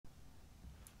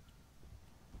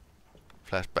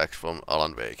Flashbacks from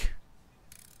Alan Wake.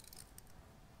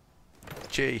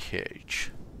 JH.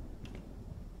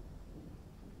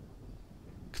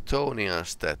 Chthonian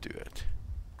statuette.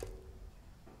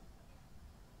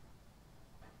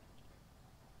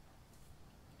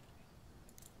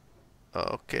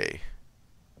 Okay.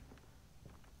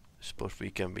 Suppose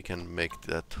we can make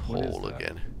that whole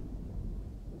again.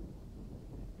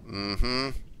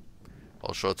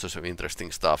 All sorts of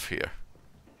interesting stuff here.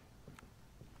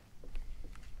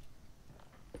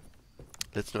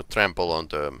 Let's not trample on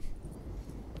the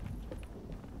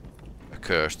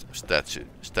accursed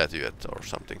statuette or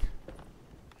something.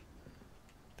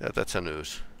 That's a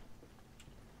news.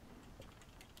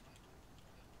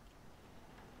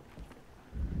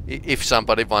 If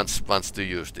somebody wants to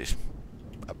use this,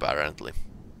 apparently.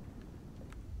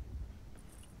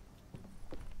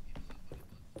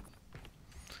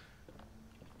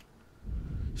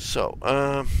 So,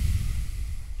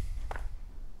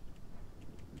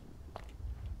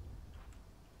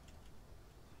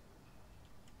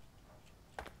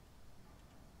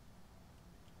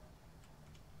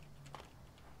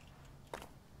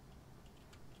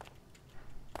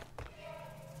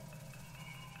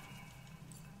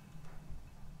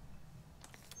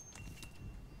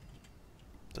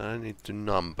 I need to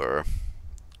number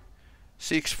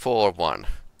 641.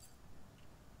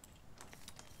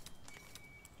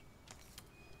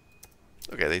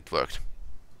 Okay, it worked.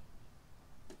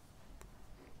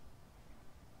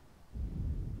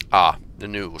 Ah, the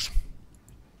news.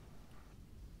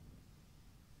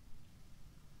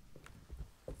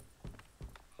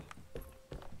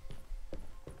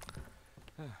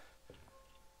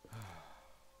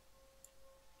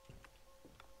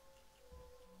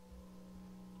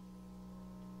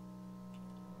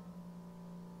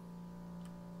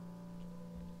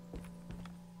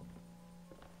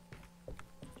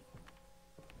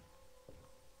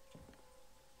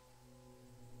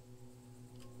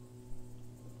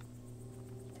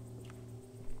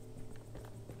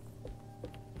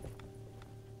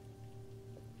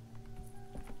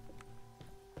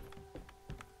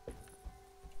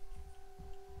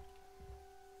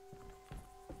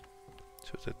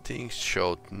 So the things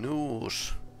showed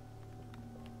news,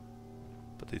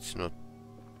 but it's not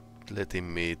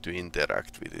letting me to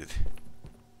interact with it.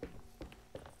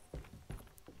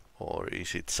 Or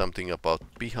is it something about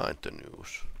behind the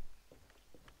news?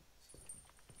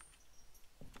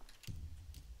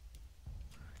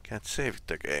 Can't save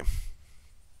the game.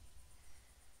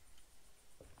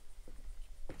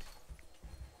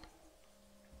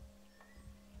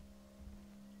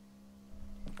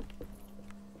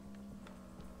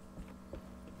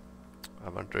 I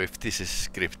wonder if this is a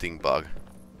scripting bug.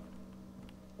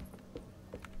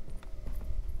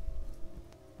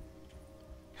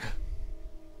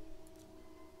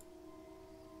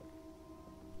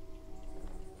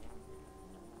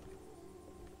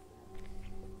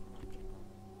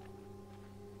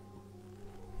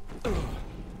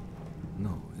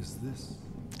 No, is this?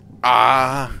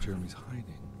 Ah! Jeremy's hiding,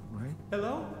 right?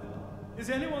 Hello? Is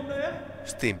anyone there?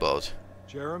 Steamboat.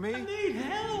 Jeremy? I need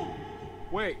help!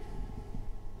 Wait.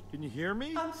 Can you hear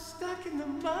me? I'm stuck in the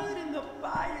mud and the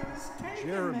fire is taking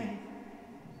Jeremy. me.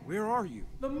 Where are you?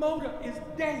 The motor is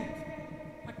dead.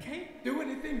 I can't do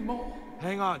anything more.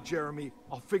 Hang on, Jeremy.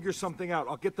 I'll figure something out.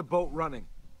 I'll get the boat running.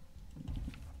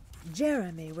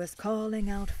 Jeremy was calling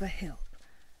out for help,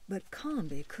 but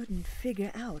Carnby couldn't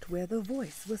figure out where the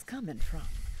voice was coming from.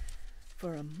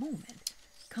 For a moment,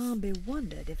 Carnby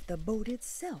wondered if the boat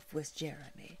itself was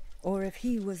Jeremy, or if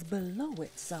he was below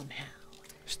it somehow.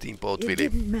 Steamboat It Willie.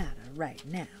 didn't matter right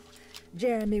now.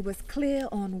 Jeremy was clear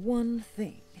on one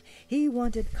thing. He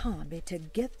wanted Carnby to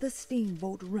get the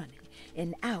steamboat running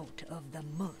and out of the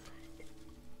mud.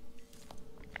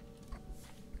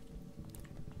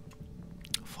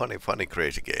 Funny,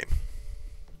 crazy game.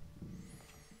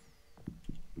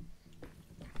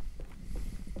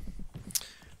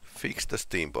 Fix the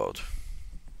steamboat.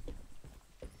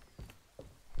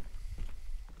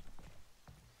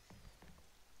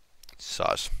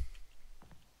 Sus.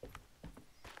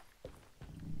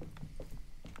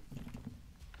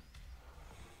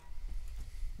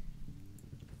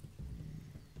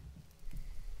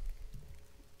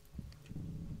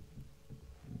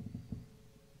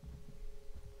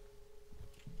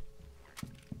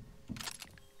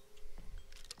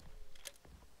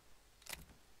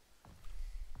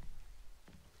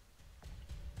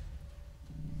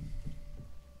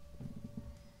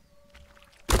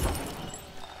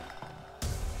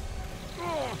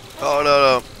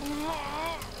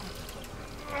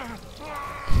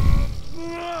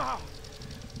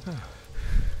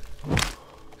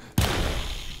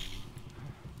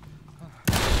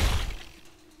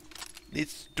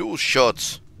 Needs 2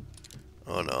 shots.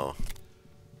 Oh no.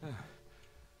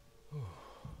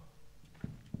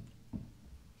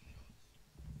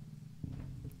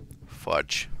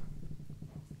 Fudge.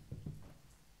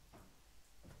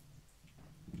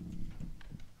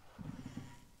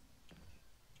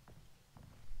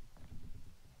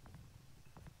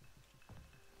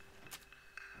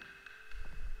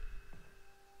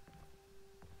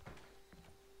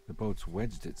 The boat's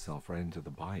wedged itself right into the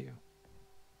bayou.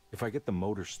 If I get the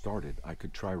motor started, I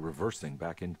could try reversing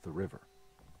back into the river.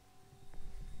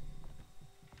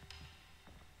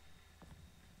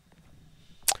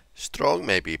 Strong,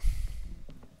 maybe.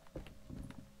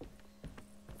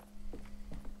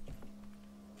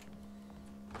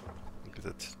 Look at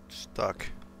that, stuck.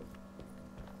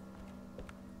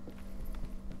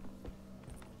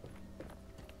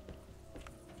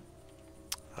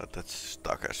 Oh, that's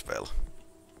stuck as well.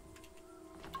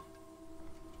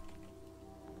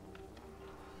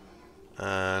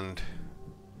 And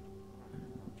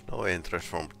no entrance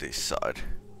from this side.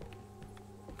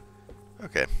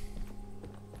 Okay.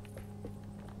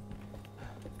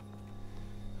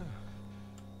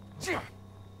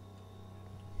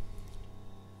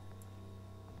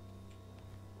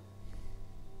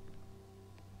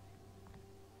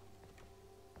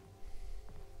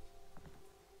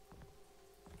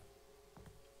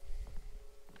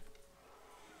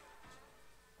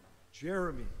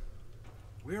 Jeremy,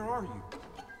 where are you?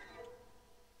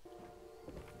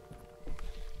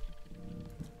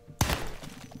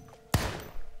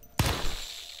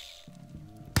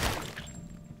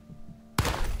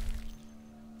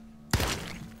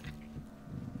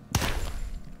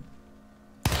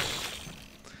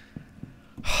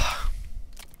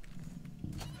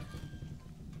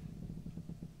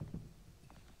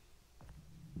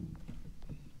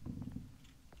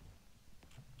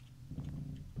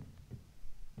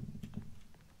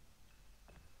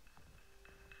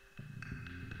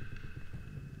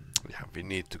 Yeah, we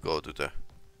need to go to the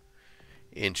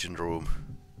engine room.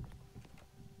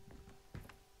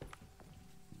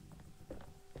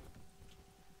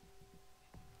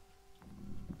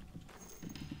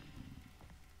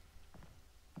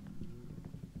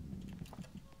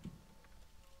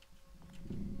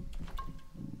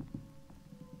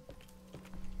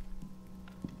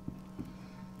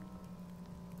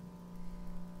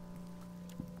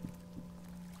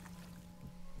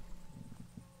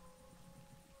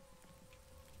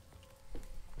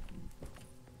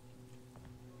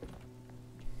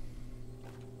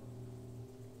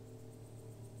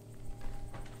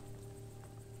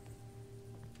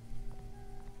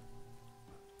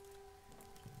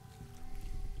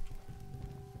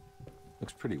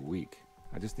 Looks pretty weak.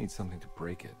 I just need something to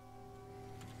break it.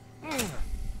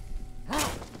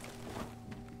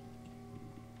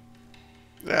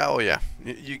 Yeah, oh yeah,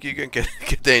 you can get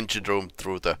the engine room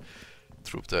through the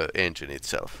engine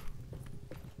itself.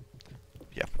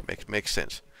 Yeah, makes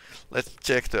sense. Let's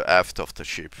check the aft of the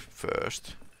ship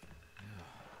first.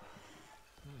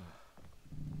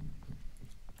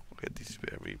 Okay, this is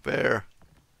where we were.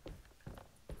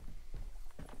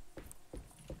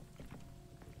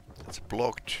 It's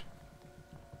blocked.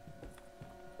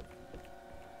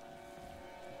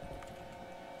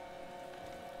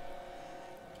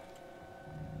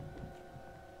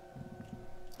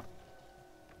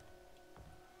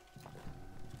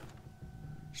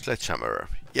 Sledgehammer.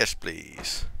 Yes,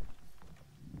 please.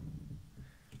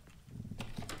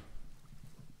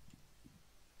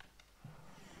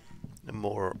 And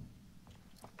more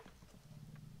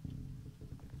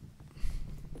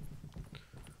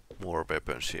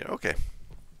weapons here. Okay.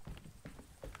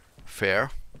 Fair.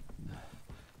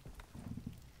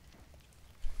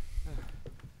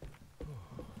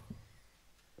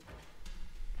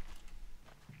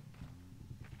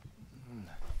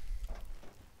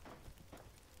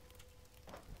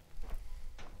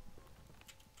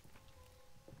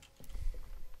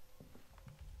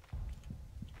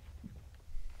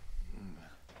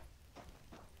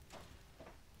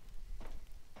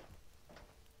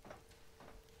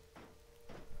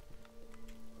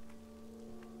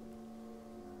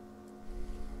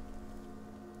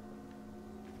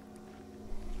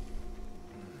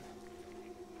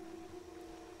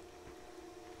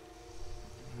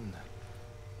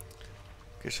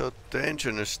 Okay, so the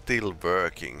engine is still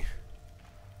working.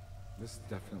 This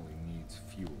definitely needs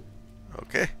fuel.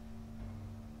 Okay.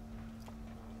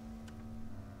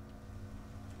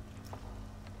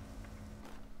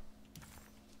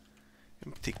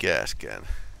 Empty gas can.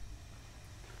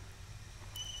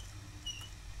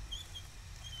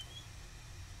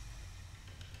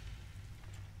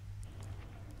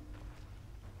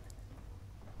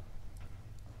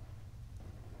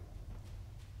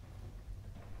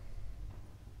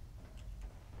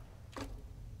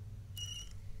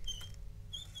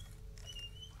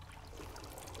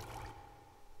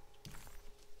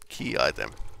 Key item.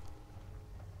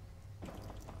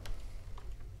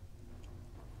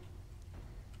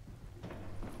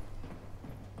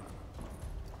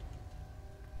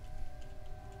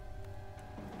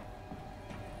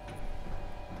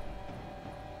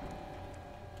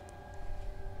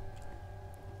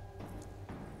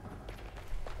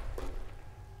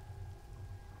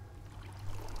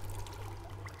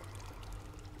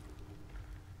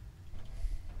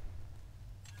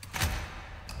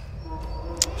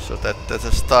 So that's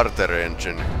a starter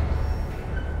engine.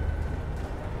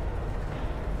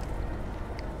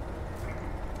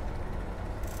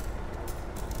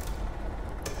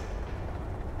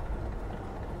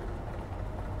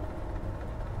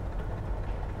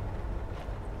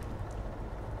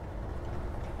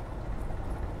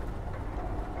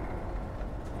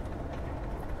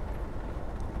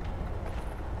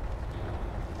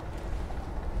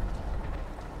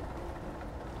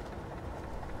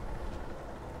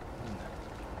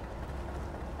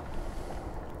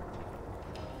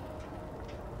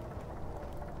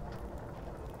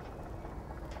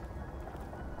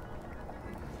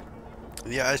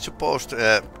 Yeah, I suppose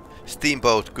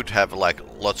Steamboat could have like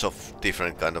lots of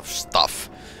different kind of stuff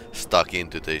stuck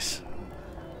into this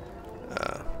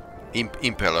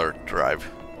impeller drive.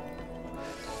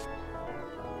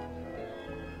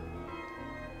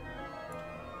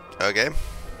 Okay.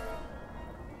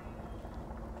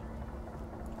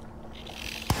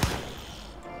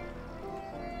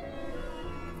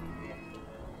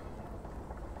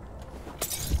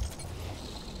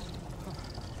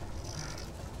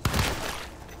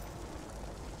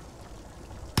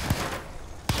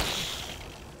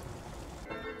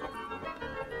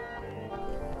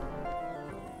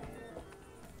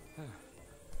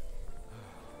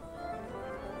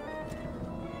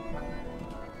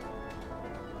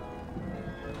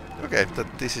 Okay,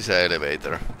 this is an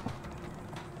elevator.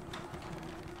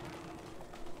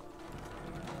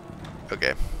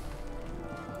 Okay.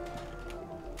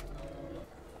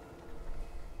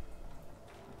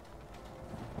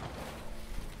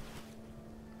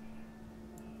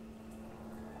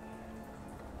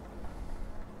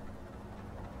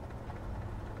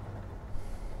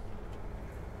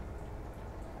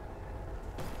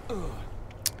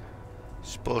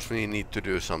 Suppose we need to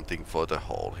do something for the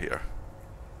hole here.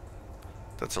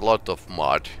 That's a lot of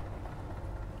mud.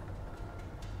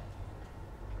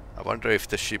 I wonder if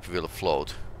the ship will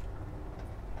float.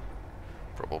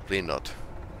 Probably not.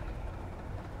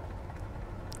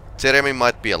 Jeremy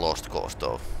might be a lost cause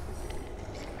though.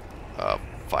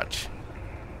 Fudge.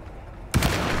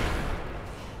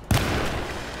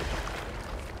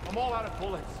 I'm all out of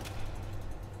bullets.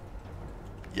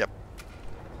 Yep.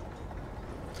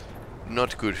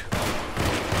 Not good.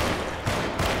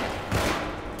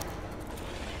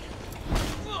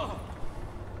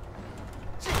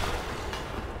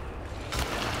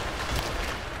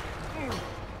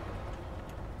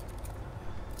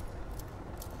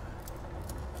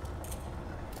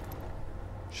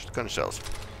 Shotgun shells.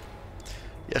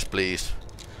 Yes, please.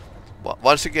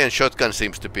 Once again, shotgun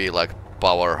seems to be like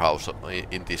powerhouse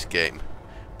in this game,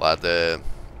 but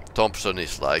Thompson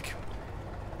is like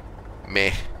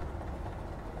meh.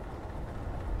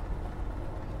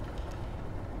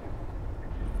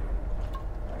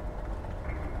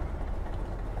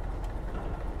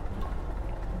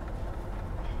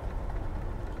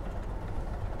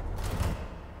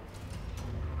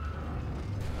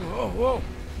 Whoa, whoa.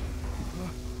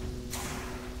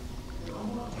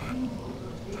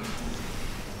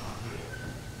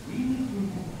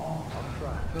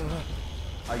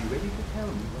 Are you ready to tell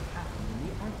me what happened in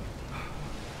the attic?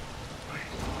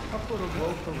 I put a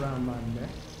rope around my neck,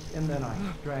 and then I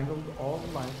strangled all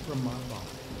life from my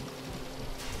body.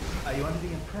 Are you under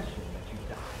the impression that you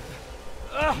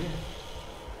died? Yes.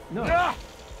 No. I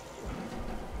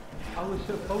was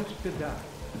supposed to die.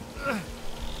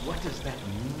 What does that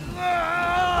mean?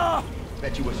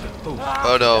 That you were supposed to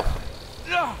Oh no.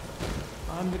 die.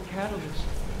 I'm the catalyst.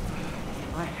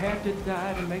 I had to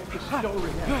die to make the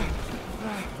story happen.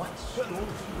 What story?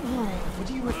 What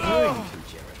are you referring to,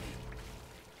 Jeremy?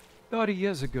 30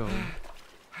 years ago,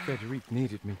 Frederic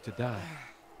needed me to die.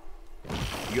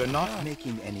 You're not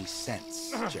making any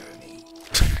sense, Jeremy.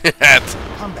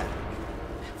 Come back.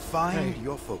 Find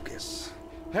your focus.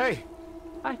 Hey!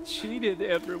 I cheated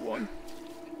everyone.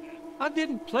 I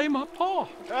didn't play my part.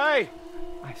 Hey!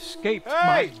 I escaped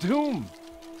my doom.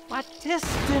 My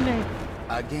destiny.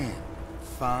 Again,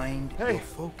 find your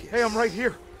focus. Hey, I'm right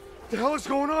here. What the hell is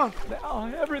going on? Now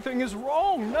everything is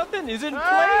wrong. Nothing is in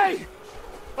place.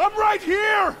 I'm right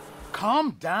here!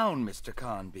 Calm down, Mr.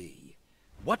 Carnby.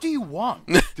 What do you want?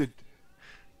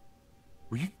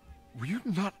 Were you Were you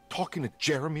not talking to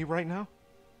Jeremy right now?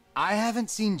 I haven't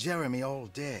seen Jeremy all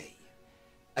day.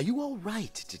 Are you all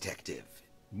right, Detective?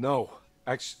 No.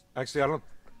 Actually, I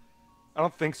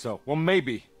don't think so. Well,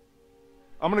 maybe.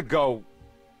 I'm gonna go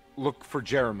look for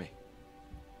Jeremy.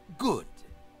 Good.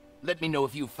 Let me know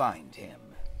if you find him.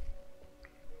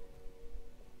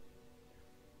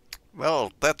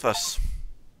 Well, that was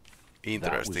That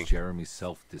interesting. was Jeremy's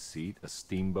self-deceit, a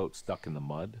steamboat stuck in the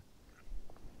mud?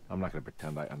 I'm not gonna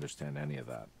pretend I understand any of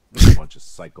that. It's a bunch of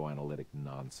psychoanalytic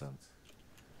nonsense.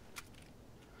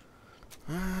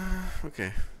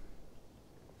 Okay.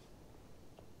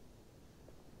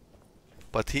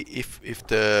 But if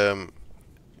the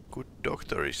good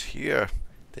doctor is here,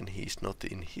 then he's not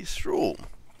in his room.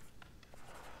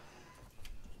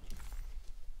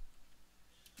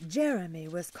 Jeremy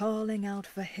was calling out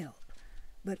for help,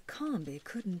 but Carnby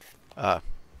couldn't. But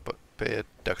pay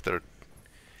Dr.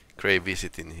 Gray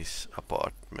visit in his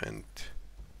apartment.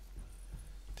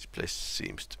 This place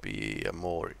seems to be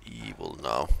more evil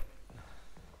now.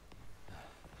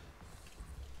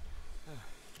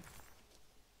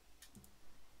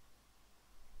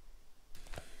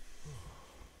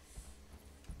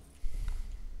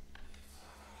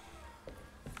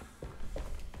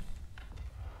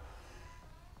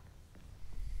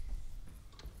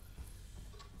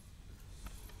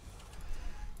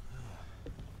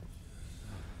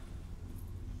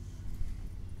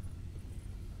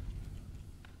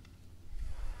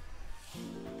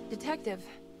 Detective,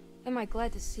 am I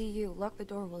glad to see you. Lock the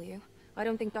door, will you? I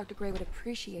don't think Dr. Gray would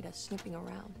appreciate us snooping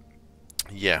around.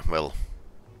 Yeah, well,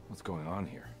 What's going on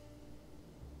here?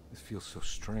 This feels so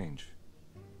strange.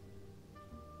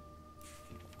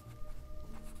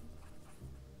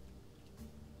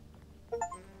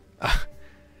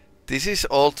 this is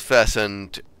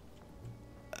old-fashioned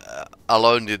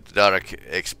alone in the dark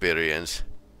experience.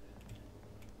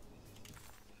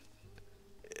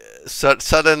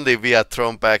 Suddenly we are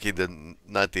thrown back into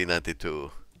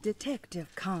 1992. Detective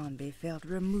Carnby felt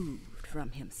removed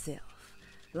from himself,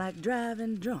 like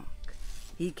driving drunk.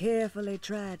 He carefully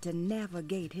tried to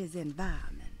navigate his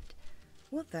environment.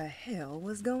 What the hell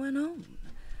was going on?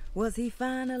 Was he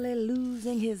finally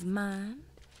losing his mind?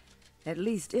 At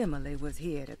least Emily was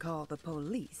here to call the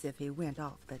police if he went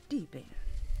off the deep end.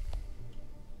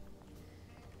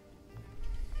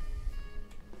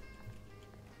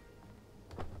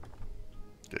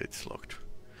 It's locked.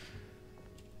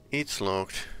 It's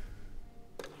locked.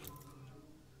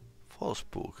 False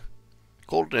book.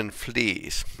 Golden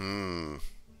fleece.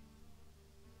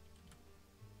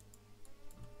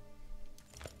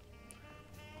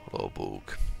 Hollow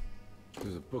book.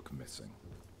 There's a book missing.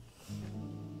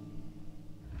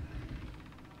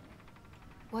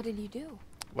 What did you do?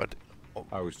 What? Oh,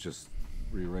 I was just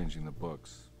rearranging the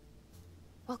books.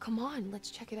 Well, come on,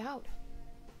 let's check it out.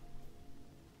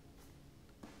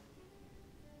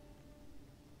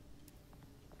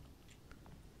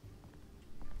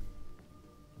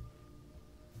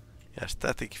 yeah,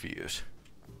 static views.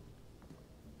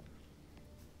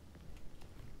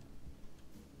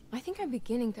 I think I'm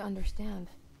beginning to understand.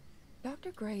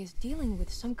 Dr. Gray is dealing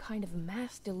with some kind of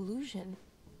mass delusion.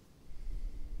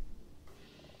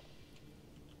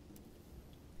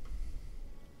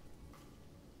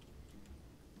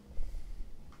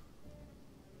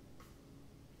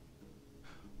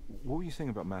 What were you saying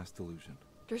about mass delusion?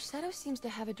 Derceto seems to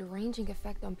have a deranging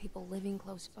effect on people living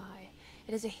close by.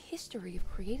 It has a history of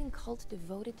creating cults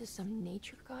devoted to some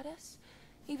nature goddess.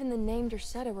 Even the name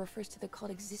Derceto refers to the cult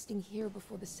existing here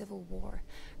before the Civil War.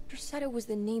 Derceto was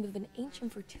the name of an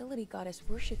ancient fertility goddess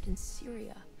worshipped in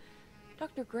Syria.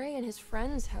 Dr. Gray and his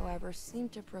friends, however, seem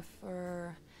to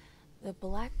prefer the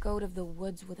black goat of the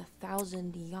woods with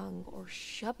 1,000 young, or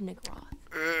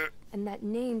Shub-Nigroth. And that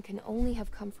name can only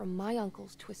have come from my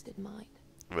uncle's twisted mind.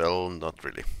 Well, not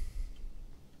really.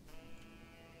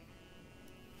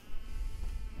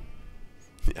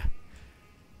 Yeah.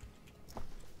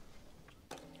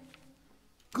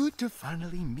 Good to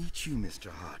finally meet you,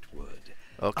 Mr. Hartwood.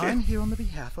 Okay. I'm here on the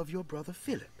behalf of your brother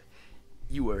Philip.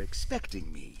 You were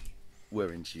expecting me,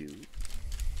 weren't you?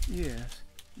 Yes.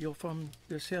 You're from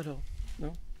Derceto,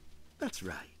 no? That's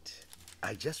right.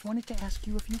 I just wanted to ask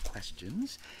you a few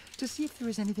questions to see if there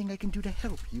is anything I can do to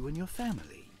help you and your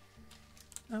family.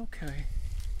 Okay.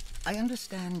 I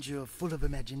understand you're full of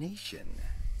imagination.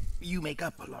 You make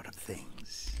up a lot of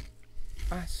things.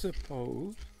 I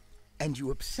suppose. And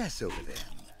you obsess over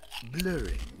them,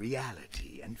 blurring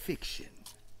reality and fiction.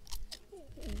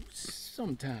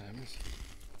 Sometimes.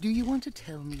 Do you want to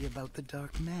tell me about the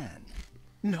Dark Man?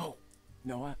 No.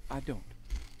 No, I don't.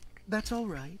 That's all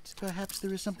right. Perhaps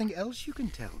there is something else you can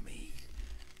tell me.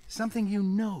 Something you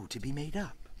know to be made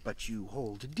up, but you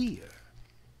hold dear.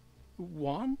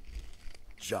 Juan?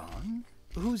 John?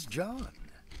 Who's John?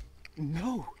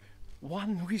 No.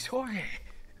 Juan Luis Jorge.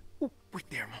 Oh, wait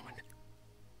there a moment.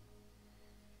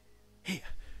 Here,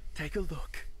 take a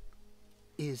look.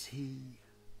 Is he...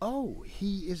 Oh,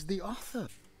 he is the author.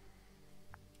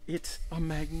 It's a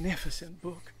magnificent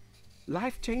book.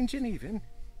 Life-changing even.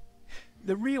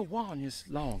 The real Juan is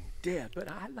long dead,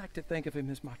 but I like to think of him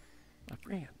as my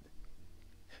friend.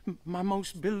 My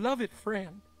most beloved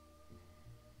friend.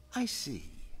 I see.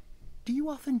 Do you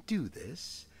often do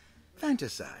this?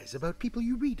 Fantasize about people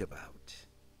you read about?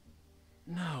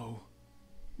 No.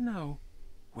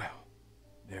 Well,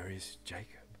 there is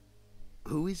Jacob.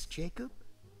 Who is Jacob?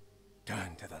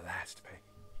 Turn to the last page.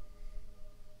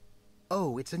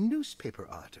 Oh, it's a newspaper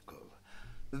article.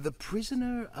 The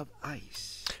Prisoner of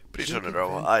Ice. Prisoner Jacob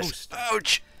of Van Ice. Oster.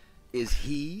 Ouch! Is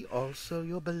he also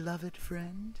your beloved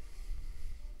friend?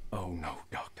 Oh, no,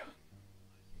 Doctor.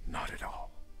 Not at all.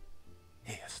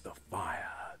 He is the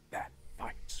fire that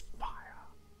fights fire.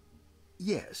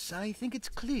 Yes, I think it's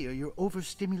clear your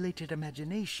overstimulated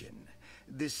imagination,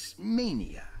 this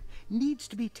mania, needs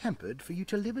to be tempered for you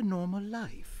to live a normal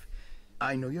life.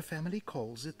 I know your family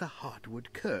calls it the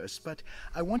Hartwood curse, but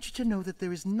I want you to know that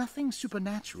there is nothing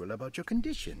supernatural about your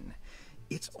condition.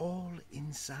 It's all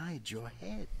inside your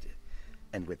head.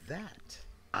 And with that,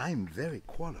 I'm very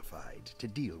qualified to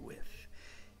deal with.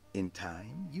 In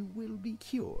time, you will be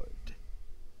cured.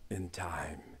 In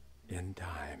time.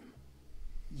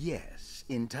 Yes,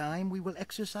 in time we will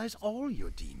exorcise all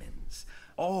your demons,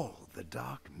 all the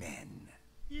dark men.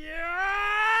 Yeah!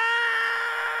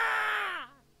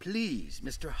 Please,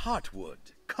 Mr.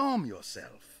 Hartwood, calm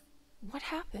yourself. What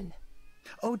happened?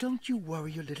 Oh, don't you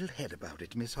worry your little head about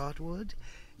it, Miss Hartwood.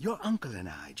 Your uncle and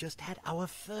I just had our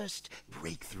first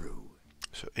breakthrough.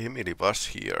 So Emily was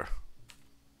here.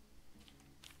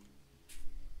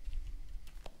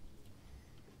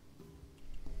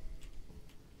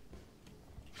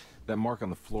 That mark on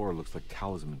the floor looks like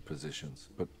talisman positions,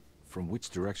 but from which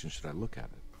direction should I look at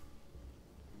it?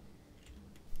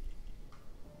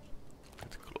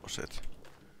 The closet.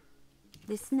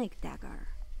 The Snake Dagger,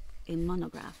 a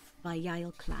monograph by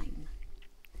Yael Klein.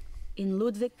 In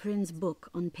Ludwig Prin's book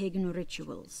on pagan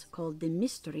rituals called The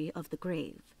Mystery of the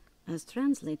Grave, as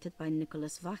translated by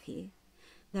Nicholas Vachy,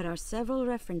 there are several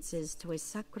references to a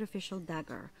sacrificial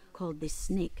dagger called the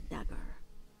Snake Dagger.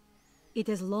 It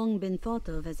has long been thought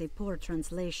of as a poor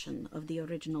translation of the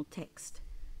original text,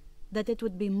 that it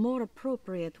would be more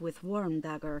appropriate with worm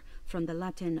dagger from the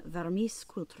Latin vermis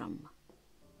cultrum.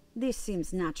 This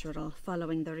seems natural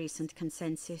following the recent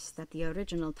consensus that the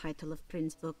original title of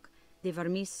Prin's book, De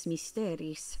Vermis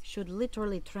Mysteris, should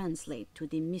literally translate to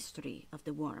the mystery of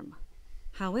the worm.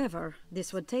 However,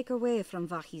 this would take away from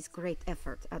Vachy's great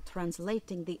effort at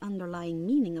translating the underlying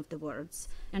meaning of the words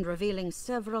and revealing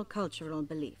several cultural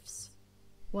beliefs.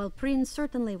 While Prin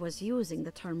certainly was using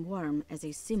the term worm as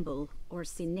a symbol or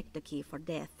synecdoche for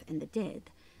death and the dead,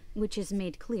 which is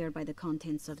made clear by the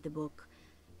contents of the book,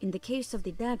 in the case of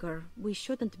the dagger, we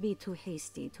shouldn't be too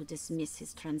hasty to dismiss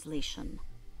his translation.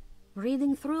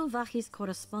 Reading through Vachy's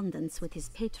correspondence with his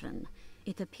patron,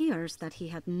 it appears that he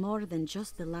had more than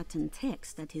just the Latin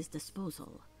text at his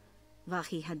disposal.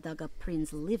 Vachy had dug up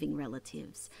Prin's living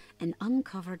relatives and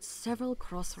uncovered several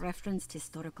cross-referenced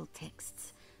historical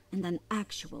texts, and an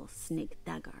actual snake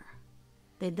dagger.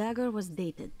 The dagger was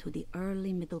dated to the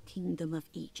early Middle Kingdom of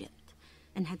Egypt,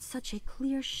 and had such a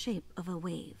clear shape of a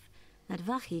wave that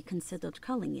Vachy considered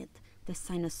calling it the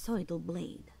sinusoidal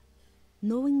blade.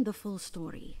 Knowing the full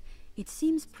story, it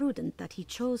seems prudent that he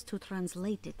chose to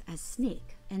translate it as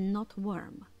snake and not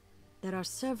worm. There are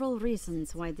several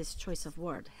reasons why this choice of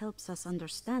word helps us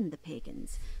understand the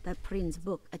pagans that Prin's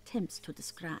book attempts to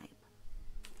describe.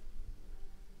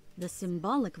 The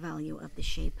symbolic value of the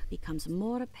shape becomes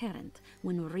more apparent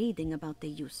when reading about the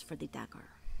use for the dagger.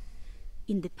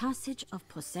 In the passage of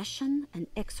possession and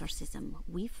exorcism,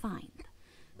 we find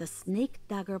the snake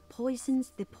dagger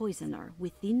poisons the poisoner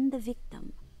within the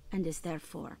victim and is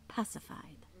therefore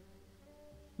pacified.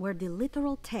 Where the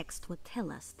literal text would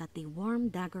tell us that the worm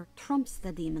dagger trumps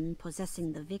the demon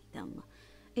possessing the victim,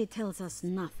 it tells us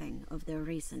nothing of their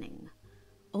reasoning.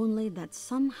 Only that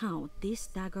somehow this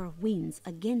dagger wins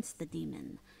against the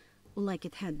demon, like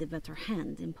it had the better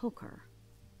hand in poker.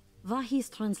 Vachy's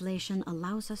translation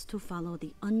allows us to follow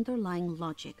the underlying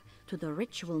logic to the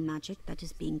ritual magic that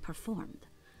is being performed.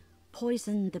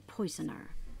 Poison the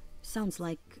poisoner sounds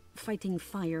like fighting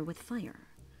fire with fire.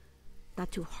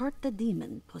 That to hurt the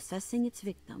demon possessing its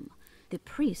victim, the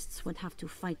priests would have to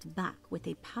fight back with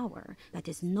a power that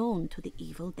is known to the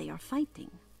evil they are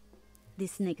fighting. The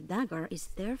snake dagger is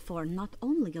therefore not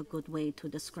only a good way to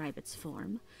describe its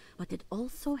form, but it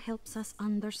also helps us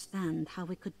understand how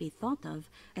it could be thought of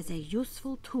as a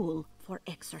useful tool for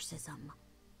exorcism.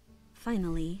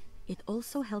 Finally, it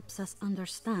also helps us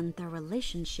understand their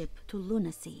relationship to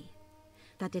lunacy,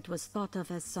 that it was thought of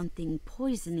as something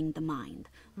poisoning the mind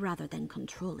rather than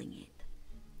controlling it.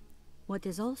 What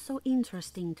is also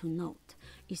interesting to note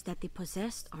is that the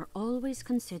possessed are always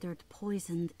considered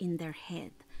poisoned in their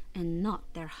head and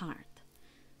not their heart.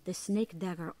 The snake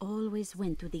dagger always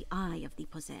went to the eye of the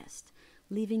possessed,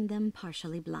 leaving them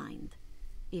partially blind,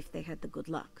 if they had the good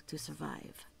luck to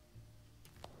survive.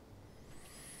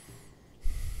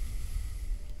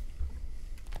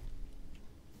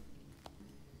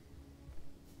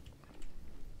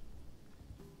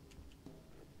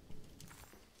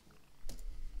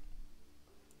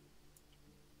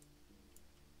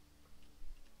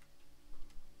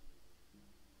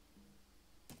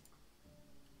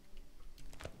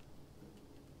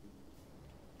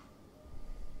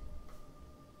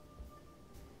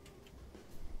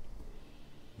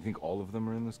 You think all of them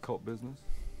are in this cult business?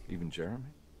 Even Jeremy?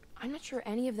 I'm not sure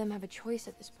any of them have a choice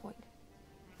at this point.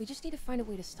 We just need to find a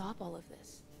way to stop all of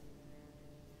this.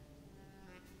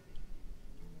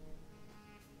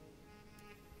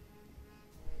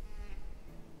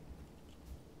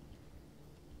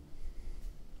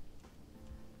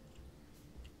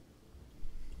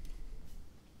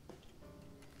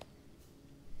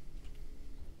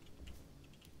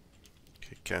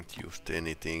 Okay, can't use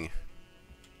anything.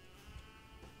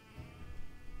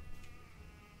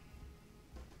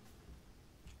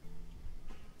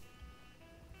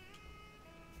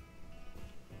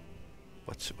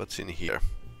 What's in here?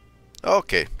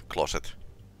 Okay, closet.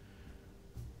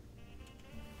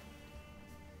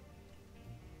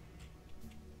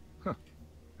 Huh.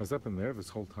 Has that been there this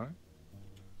whole time?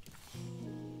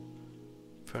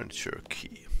 Furniture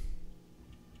key.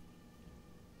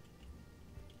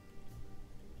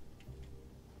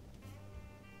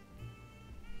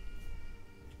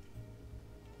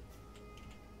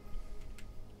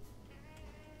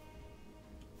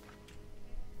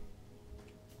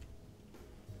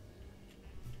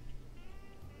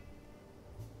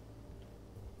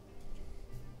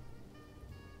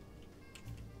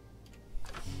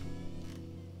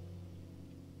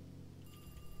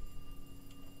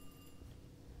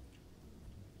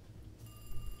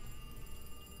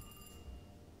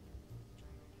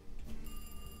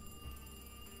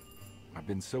 I've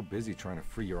been so busy trying to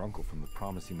free your uncle from the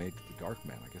promise he made to the Dark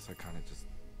Man. I guess I kind of just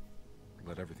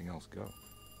let everything else go.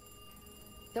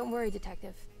 Don't worry,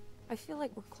 Detective. I feel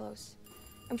like we're close.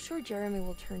 I'm sure Jeremy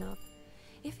will turn up.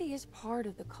 If he is part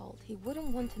of the cult, he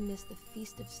wouldn't want to miss the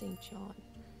Feast of St. John.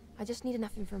 I just need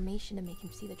enough information to make him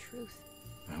see the truth.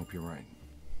 I hope you're right,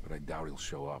 but I doubt he'll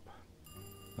show up.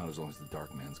 Not as long as the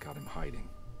Dark Man's got him hiding.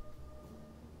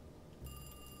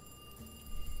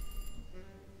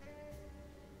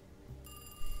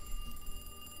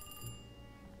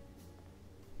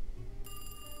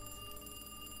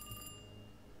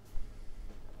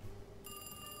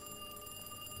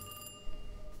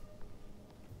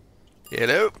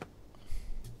 Hello?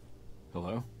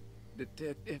 Hello?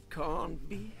 Detective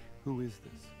Carnby? Who is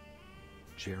this?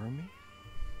 Jeremy?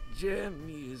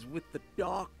 Jeremy is with the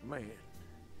Dark Man.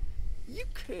 You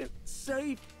can't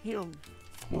save him.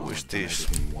 Who is I've done this?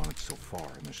 everything you wanted so far,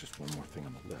 and there's just one more thing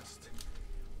on the list.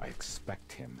 I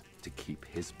expect him to keep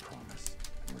his promise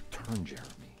and return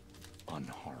Jeremy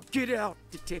unharmed. Get out,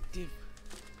 Detective.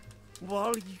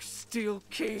 While you still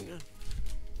can.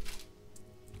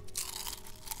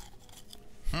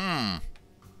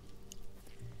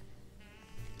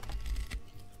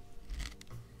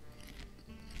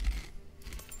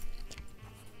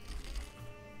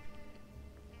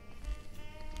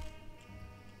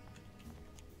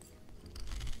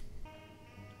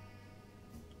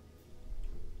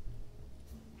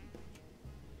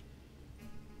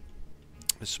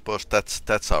 I suppose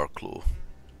that's our clue.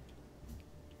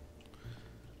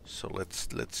 So let's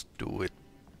do it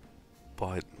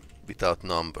by without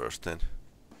numbers then.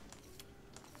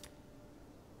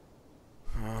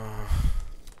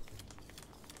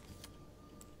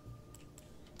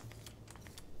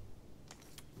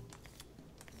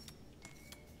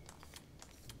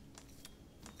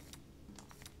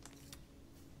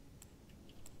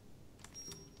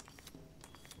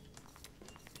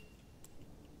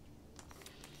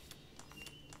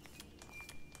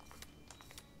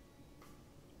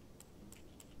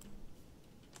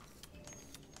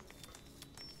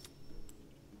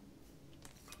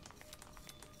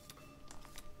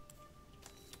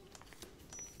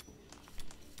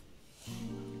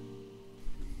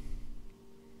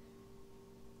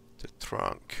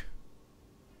 trunk.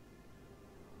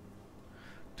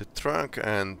 The trunk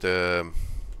and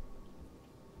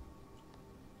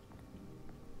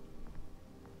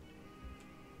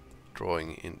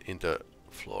drawing in the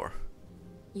floor.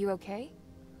 You okay?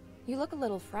 You look a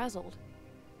little frazzled.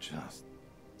 Just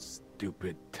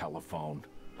stupid telephone.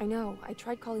 I know. I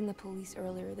tried calling the police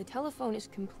earlier. The telephone is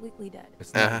completely dead.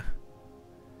 It's not.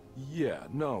 Yeah,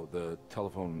 no, the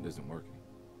telephone isn't working.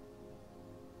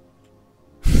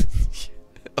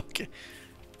 Okay.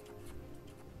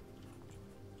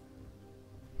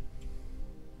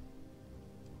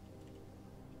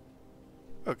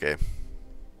 Okay.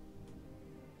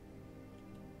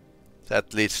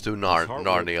 That leads to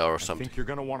Narnia or I something. think you're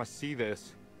gonna want to see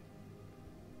this.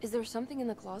 Is there something in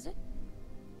the closet?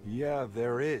 Yeah,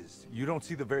 there is. You don't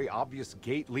see the very obvious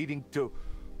gate leading to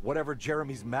whatever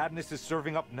Jeremy's madness is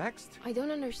serving up next? I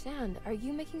don't understand. Are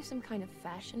you making some kind of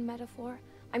fashion metaphor?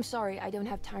 I'm sorry, I don't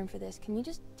have time for this. Can you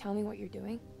just tell me what you're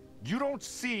doing? You don't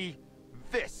see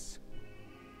this.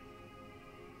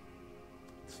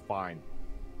 It's fine.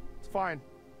 It's fine.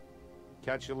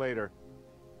 Catch you later.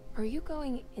 Are you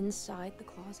going inside the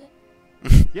closet?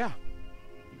 Yeah.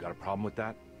 You got a problem with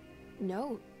that?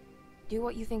 No. Do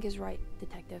what you think is right,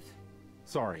 detective.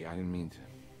 Sorry, I didn't mean to.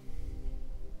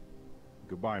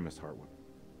 Goodbye, Miss Hartwood.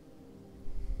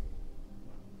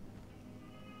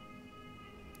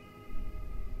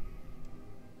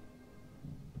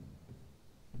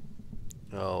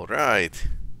 All right.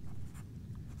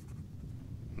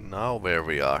 Now where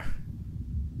we are.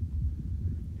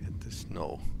 In the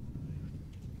snow.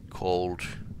 Cold.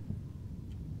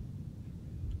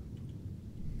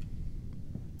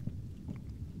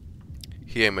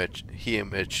 He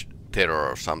image terror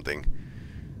or something.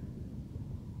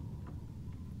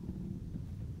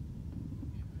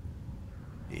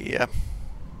 Yep.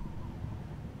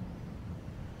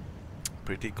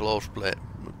 Pretty close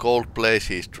cold place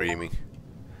he's dreaming.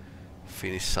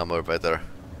 Finnish summer weather.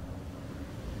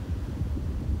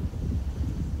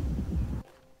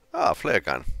 Ah, flare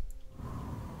gun.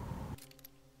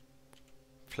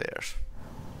 Flares.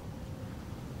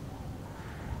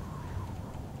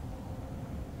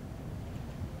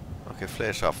 Okay,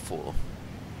 flares are full.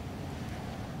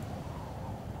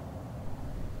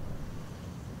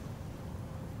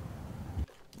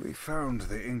 We found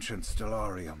the ancient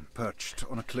stellarium perched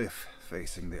on a cliff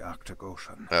facing the Arctic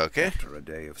Ocean. Okay. After a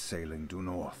day of sailing due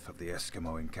north of the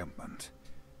Eskimo encampment.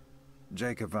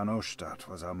 Jacob van Oostad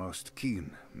was our most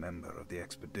keen member of the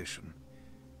expedition.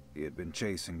 He had been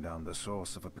chasing down the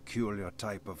source of a peculiar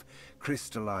type of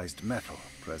crystallized metal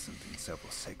present in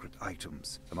several sacred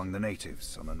items among the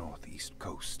natives on the northeast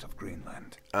coast of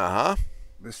Greenland. Uh-huh.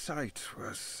 The site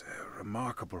was a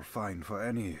remarkable find for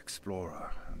any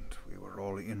explorer, and we were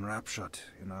all enraptured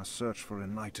in our search for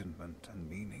enlightenment and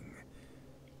meaning.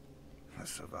 The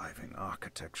surviving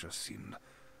architecture seemed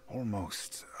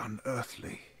almost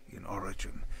unearthly in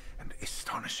origin and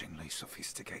astonishingly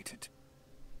sophisticated.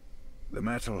 The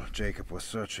metal Jacob was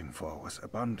searching for was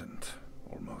abundant,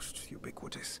 almost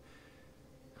ubiquitous.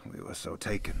 We were so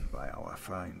taken by our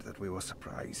find that we were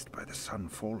surprised by the sun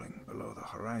falling below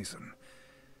the horizon.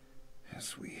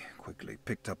 As we quickly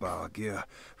picked up our gear,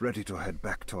 ready to head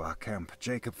back to our camp,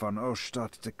 Jacob van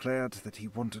Oostad declared that he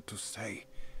wanted to stay.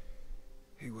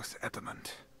 He was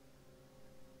adamant.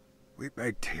 We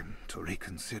begged him to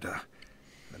reconsider.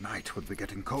 The night would be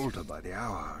getting colder by the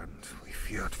hour, and we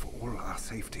feared for all our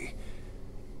safety.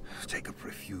 Jacob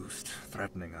refused,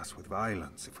 threatening us with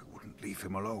violence if we wouldn't leave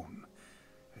him alone.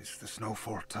 As the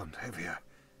snowfall turned heavier,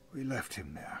 we left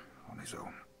him there on his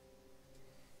own.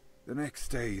 The next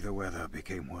day, the weather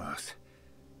became worse,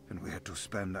 and we had to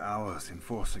spend hours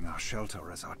enforcing our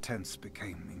shelter as our tents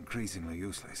became increasingly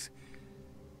useless.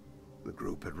 The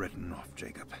group had written off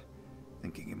Jacob,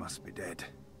 thinking he must be dead.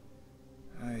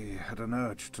 I had an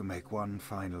urge to make one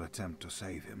final attempt to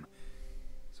save him,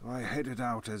 so I headed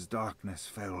out as darkness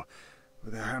fell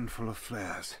with a handful of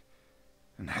flares,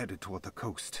 and headed toward the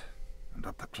coast and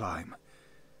up the climb,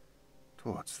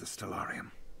 towards the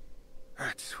stellarium.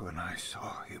 That's when I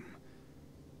saw him,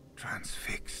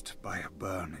 transfixed by a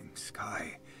burning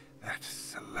sky, that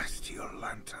celestial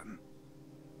lantern.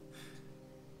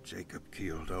 Jacob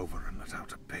keeled over and let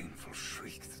out a painful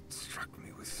shriek that struck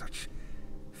me with such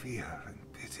fear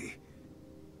and pity.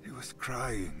 He was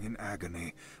crying in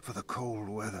agony, for the cold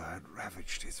weather had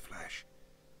ravaged his flesh.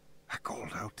 I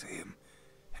called out to him,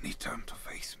 and he turned to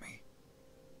face me.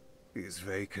 His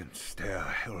vacant stare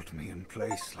held me in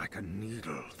place like a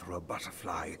needle through a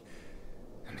butterfly,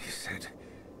 and he said,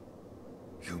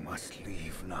 "You must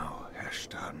leave now,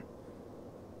 Herstan.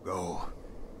 Go,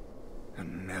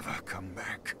 and never come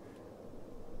back."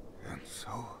 And so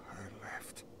I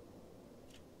left.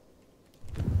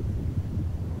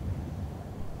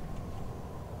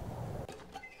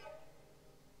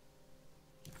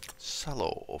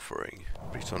 Sallow offering.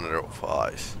 Prisoner of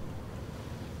Ice.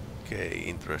 Okay,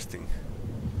 interesting.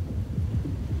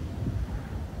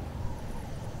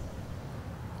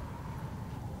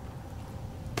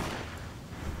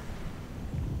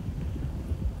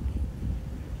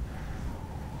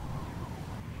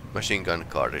 Machine gun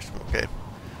cartridge, okay.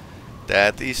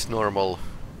 That is normal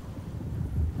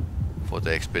for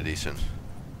the expedition,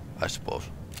 I suppose.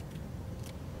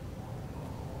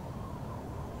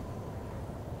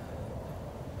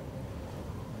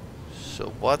 So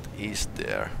what is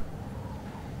there?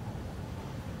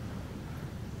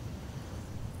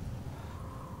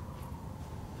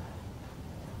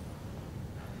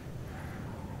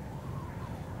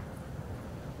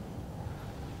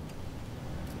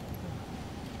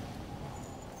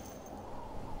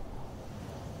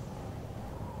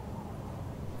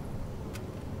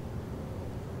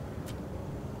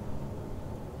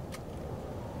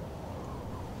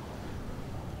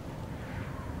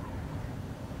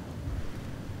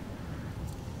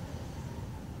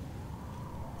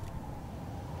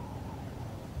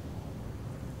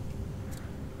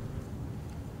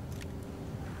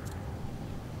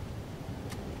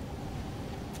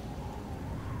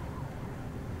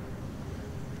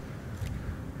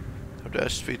 The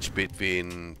switch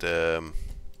between the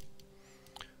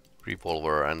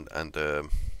revolver and the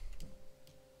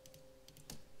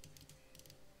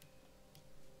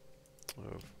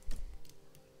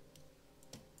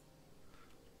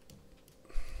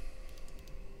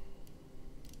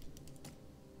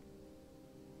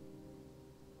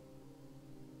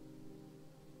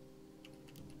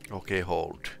okay,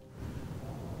 hold.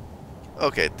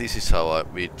 Okay, this is how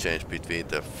we change between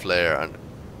the flare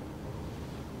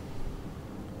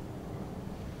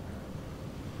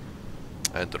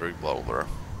and the revolver.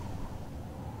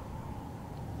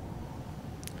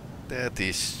 That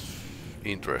is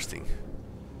interesting.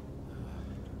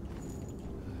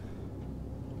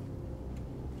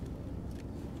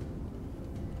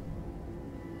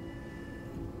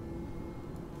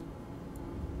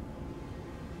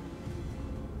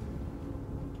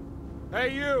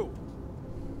 Hey you!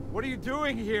 What are you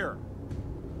doing here?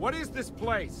 What is this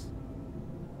place?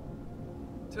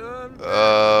 Turn back,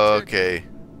 Okay.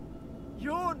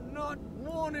 You're not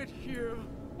wanted here.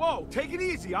 Whoa, take it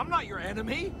easy. I'm not your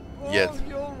enemy. Oh, Yet.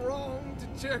 you're wrong,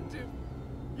 detective.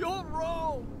 You're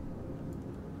wrong.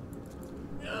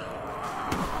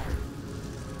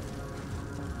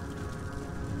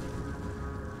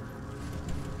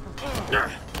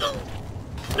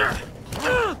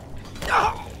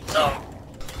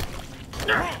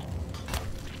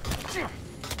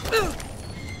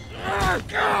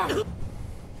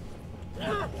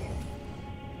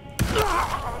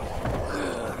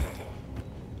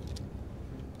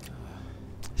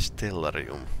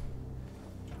 Stellarium.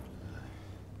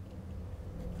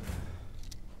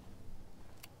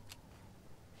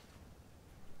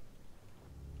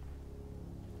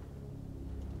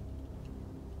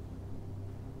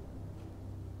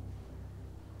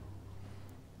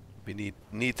 We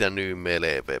need a new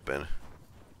melee weapon.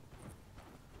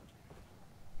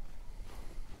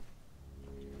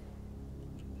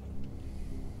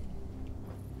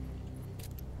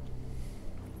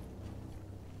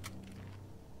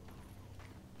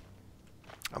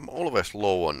 I'm always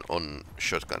low on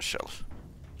shotgun shells.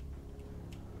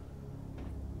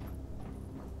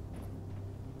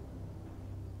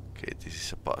 Okay, this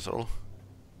is a puzzle.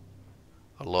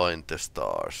 Align the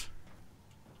stars.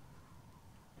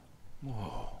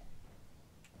 Whoa.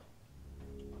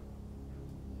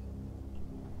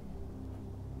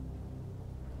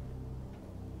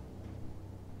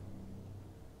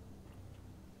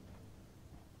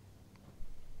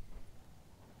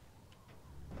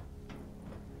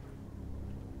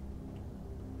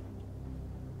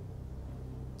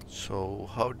 So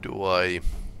how do I...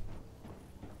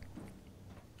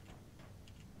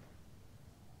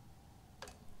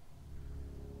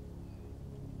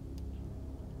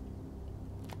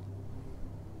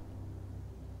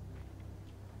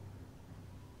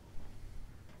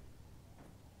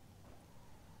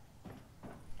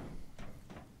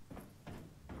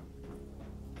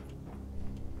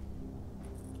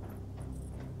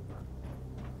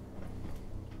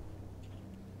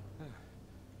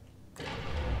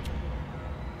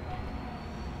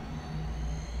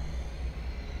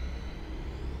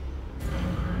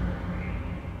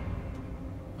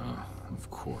 Of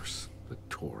course, the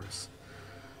Taurus.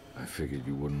 I figured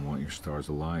you wouldn't want your stars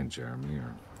aligned, Jeremy,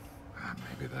 or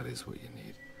maybe that is what you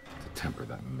need. to temper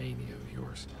that mania of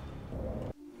yours.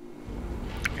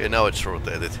 Okay, now it's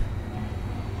rotated.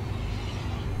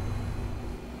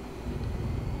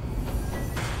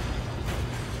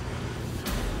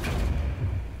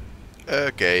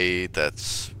 Okay,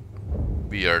 that's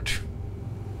weird.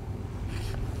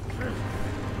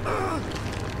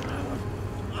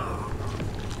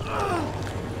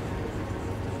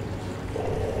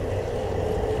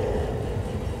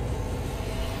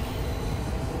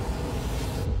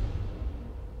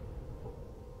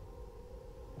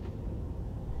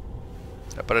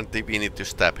 Apparently we need to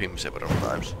stab him several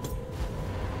times.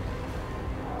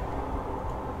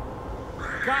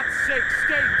 For God's sake,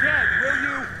 stay dead, will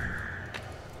you?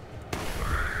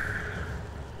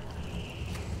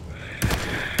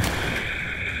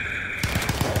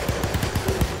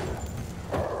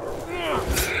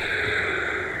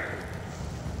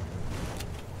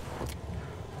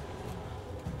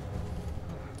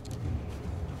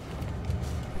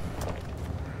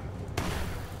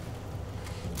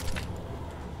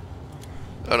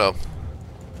 Oh no.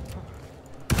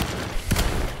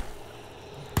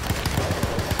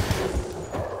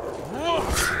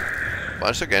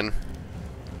 Once again.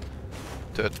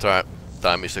 Third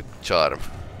time is a charm.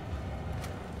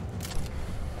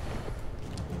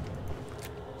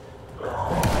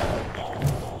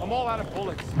 I'm all out of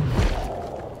bullets.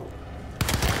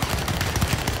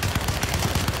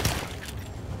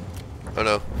 Oh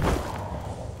no.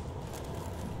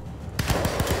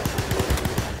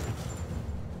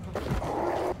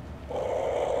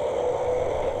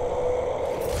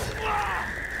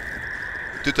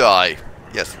 To the eye.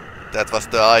 Yes, that was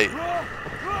the eye.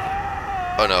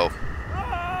 Oh no.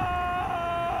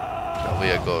 Now we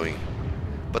are going.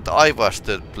 But the eye was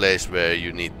the place where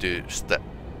you need to step.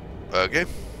 Okay.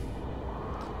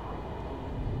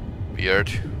 Weird.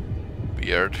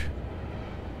 Weird.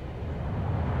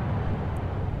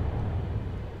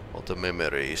 All the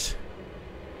memories.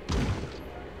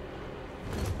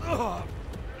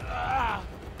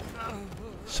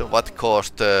 So what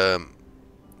caused the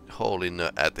hole in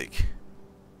the attic?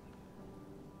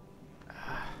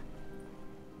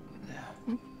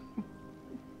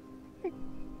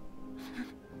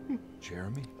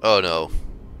 Jeremy? Oh no.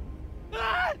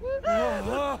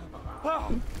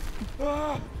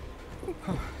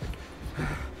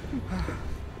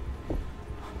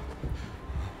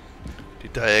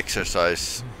 Did I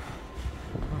exercise?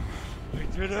 I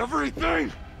did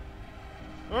everything!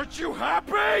 Aren't you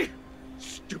happy?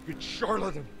 Stupid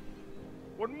charlatan!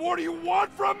 What more do you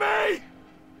want from me?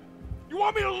 You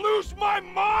want me to lose my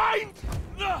mind?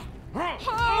 Oh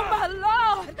my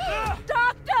lord!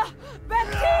 Doctor!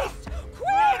 Baptiste!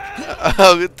 Quick!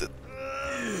 Oh,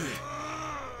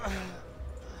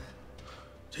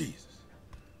 Jesus.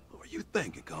 What were you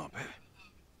thinking, compadre?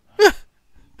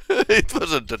 it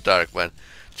wasn't the dark man.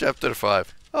 Chapter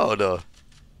 5. Oh no.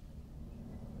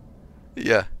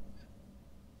 Yeah.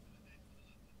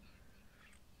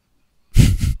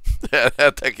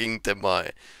 Attacking the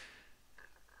eye.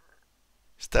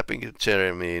 Stabbing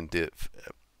Jeremy in the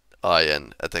eye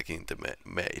and attacking the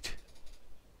maid.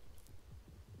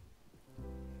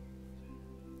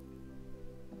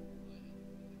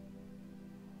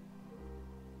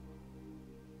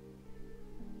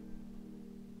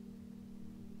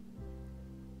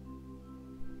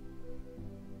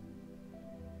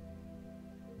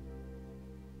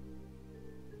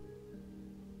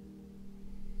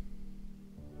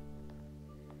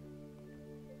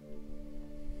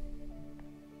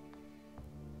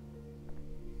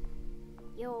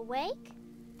 You awake?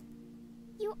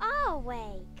 You are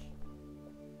awake.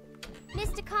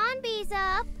 Mr. Carnby's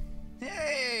up.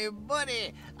 Hey,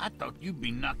 buddy. I thought you'd be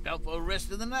knocked out for the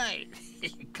rest of the night.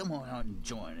 Come on out and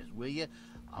join us, will you?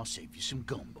 I'll save you some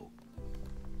gumbo.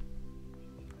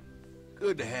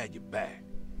 Good to have you back.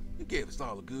 You gave us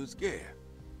all a good scare.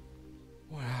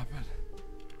 What happened?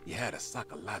 You had a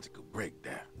psychological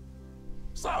breakdown.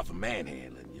 Sorry for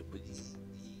manhandling you, but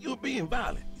you were being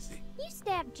violent, you see. You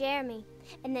stabbed Jeremy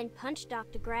and then punched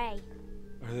Dr. Gray.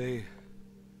 Are they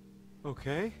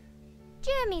okay?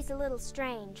 Jeremy's a little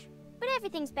strange, but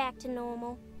everything's back to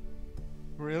normal.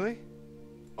 Really?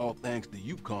 All thanks to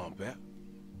you, combat.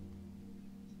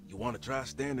 You want to try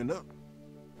standing up?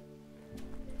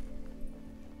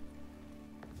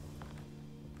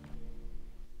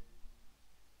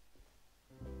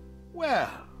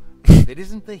 Well, it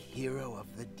isn't the hero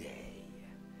of the day.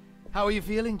 How are you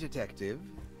feeling, detective?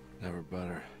 Never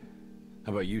better.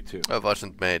 How about you two? I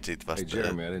wasn't made, it was Hey,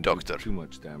 Jeremy, I the didn't doctor. do too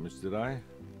much damage, did I?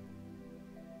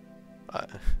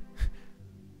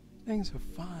 Things are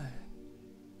fine.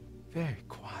 Very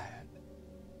quiet.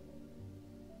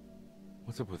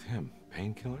 What's up with him?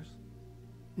 Painkillers?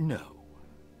 No.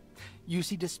 You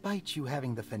see, despite you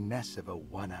having the finesse of a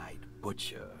one-eyed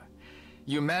butcher,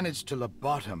 you managed to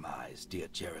lobotomize dear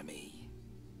Jeremy.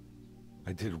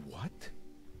 I did what?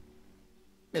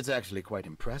 It's actually quite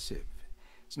impressive.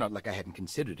 It's not like I hadn't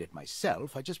considered it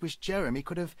myself. I just wish Jeremy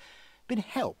could have been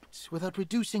helped without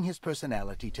reducing his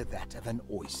personality to that of an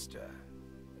oyster.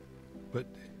 But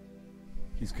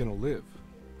he's gonna live.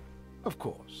 Of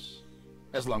course.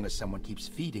 As long as someone keeps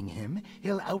feeding him,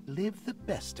 he'll outlive the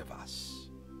best of us.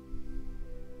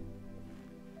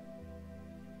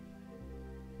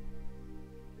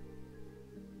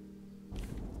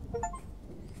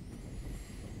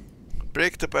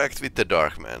 Break the pact with the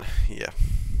Dark Man. Yeah.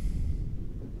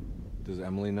 Does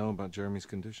Emily know about Jeremy's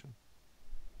condition?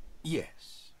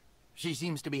 Yes. She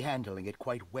seems to be handling it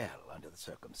quite well under the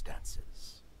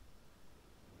circumstances.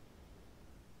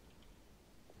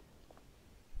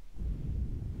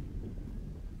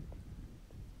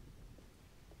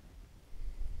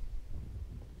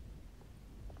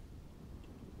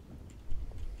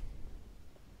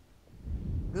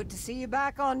 Good to see you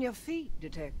back on your feet,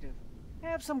 Detective.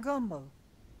 Have some gumbo.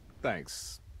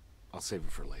 Thanks. I'll save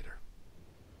it for later.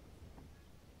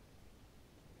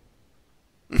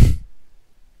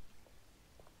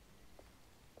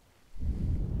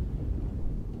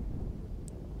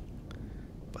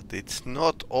 But it's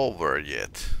not over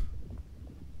yet.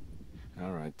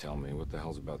 Alright, tell me, what the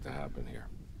hell's about to happen here?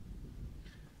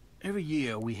 Every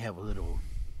year we have a little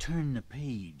turn the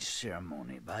page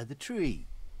ceremony by the tree.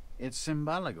 It's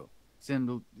symbolical.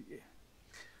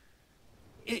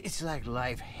 It's like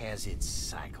life has its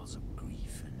cycles of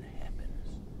grief and happiness.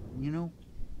 You know?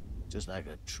 Just like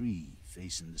a tree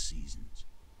facing the seasons.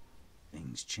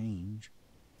 Things change,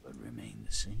 but remain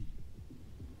the same.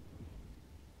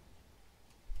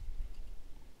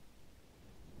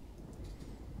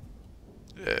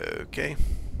 Okay.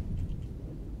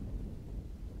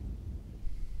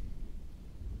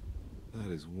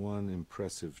 That is one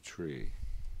impressive tree.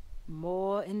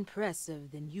 More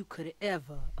impressive than you could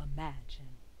ever imagine.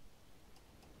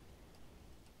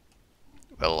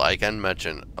 Well, I can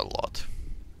imagine a lot.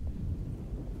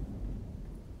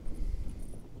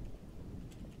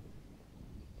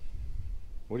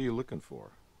 What are you looking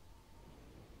for?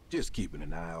 Just keeping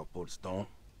an eye out for the storm.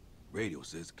 Radio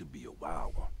says it could be a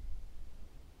wild one.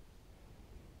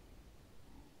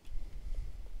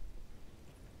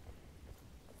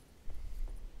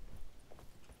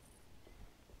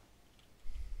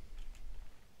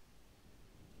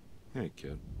 Hey,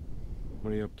 kid.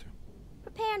 What are you up to?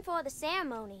 Preparing for the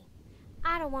ceremony.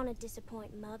 I don't want to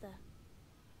disappoint Mother.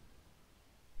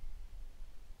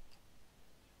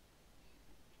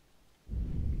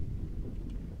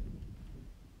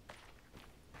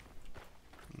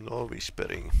 No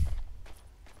whispering.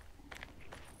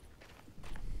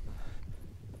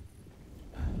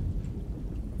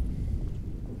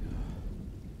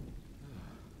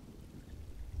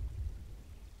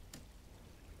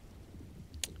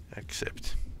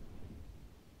 Accept.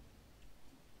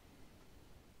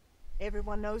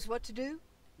 Everyone knows what to do?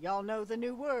 Y'all know the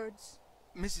new words.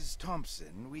 Mrs.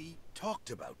 Thompson, we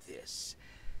talked about this.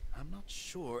 I'm not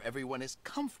sure everyone is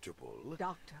comfortable.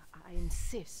 Doctor, I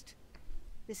insist.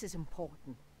 This is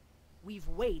important. We've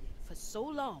waited for so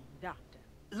long, Doctor.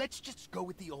 Let's just go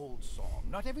with the old song.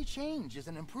 Not every change is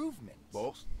an improvement.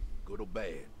 Boss, good or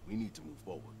bad, we need to move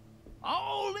forward.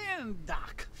 All in,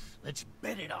 Doc. Let's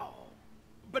bet it all.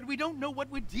 But we don't know what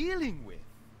we're dealing with.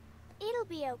 It'll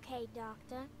be okay,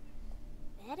 Doctor.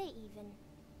 Better even.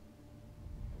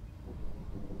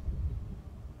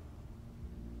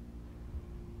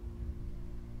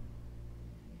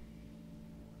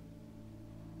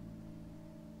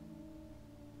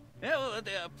 Oh,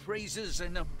 there are praises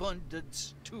and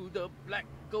abundance to the black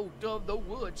goat of the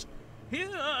woods.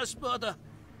 Hear us, Mother.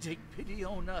 Take pity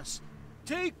on us.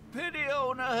 Take pity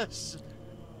on us.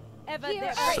 Ever Hear there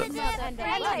us, praises Mother, and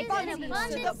and abundance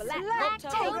abundance to the black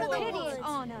goat of the pity woods.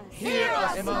 on us. Hear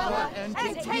us, Mother, and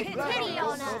take pity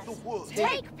on us.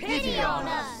 Take pity on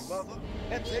us. Mother,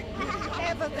 and take pity.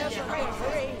 Ever there's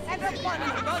praise and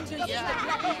abundance to the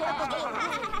black goat of the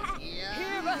woods.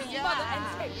 Hear us, Mother, and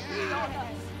take pity on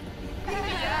us.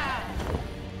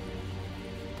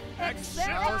 Accept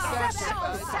our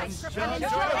sacrifice and judge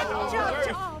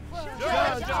our work.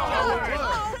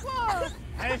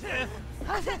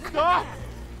 Stop!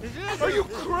 Are you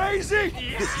crazy?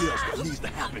 This here's what needs to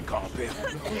happen, Carnby.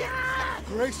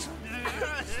 Grace!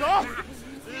 Stop!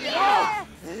 Yeah!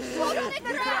 Shoot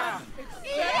the ground!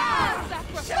 Yeah!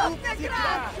 Shoot the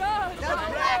ground! The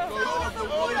black goat of the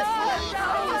woods is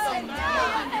down!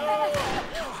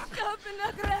 Stop in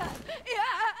the ground!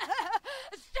 Yeah!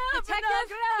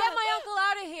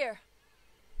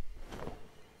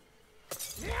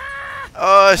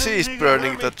 Oh, she's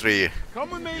burning the tree. Come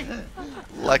with me.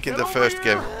 Like in the first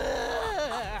game.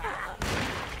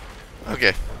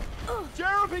 Okay.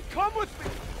 Jeremy, come with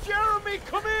me. Jeremy,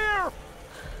 come here.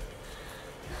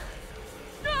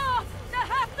 No! There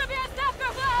has to be a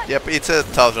sacrifice! Yep, it's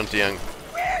 1,000 young.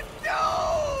 We're doomed!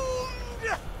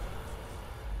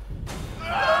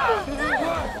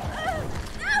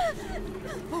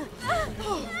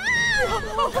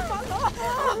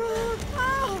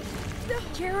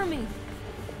 Jeremy!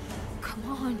 Come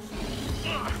on.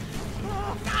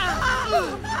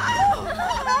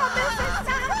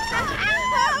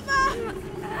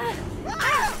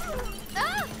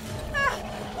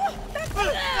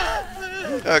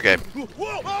 Okay.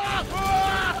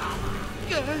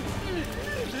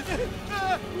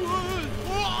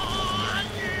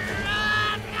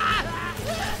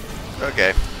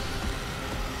 Okay.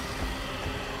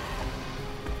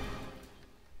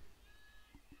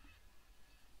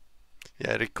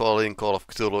 Yeah, recalling Call of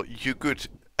Cthulhu, you could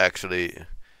actually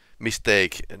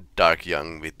mistake Dark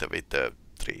Young with the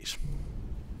trees.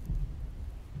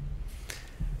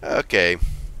 Okay.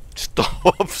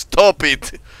 Stop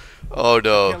it! Oh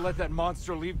no. I can't let that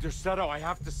monster leave Derceto. I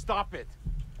have to stop it.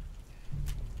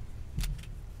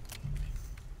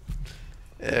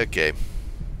 Okay.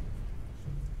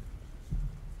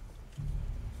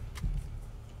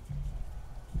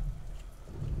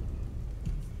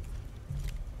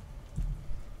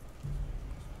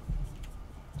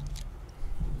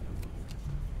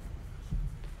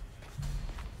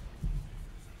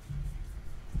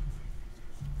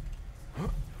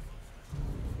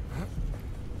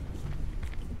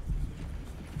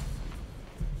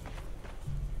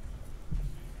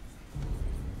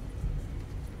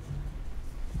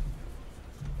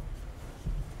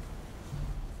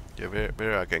 Yeah,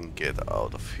 where I can get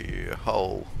out of here?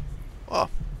 How? Oh,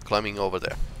 climbing over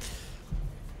there.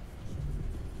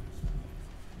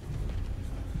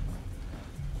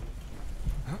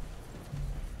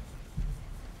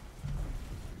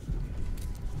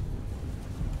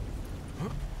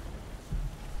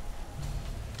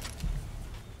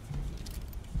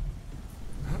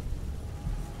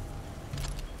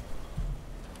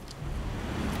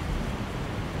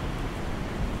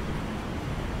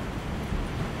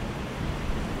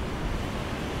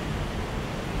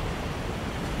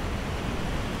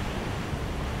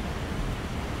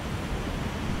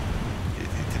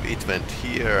 It went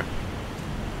here.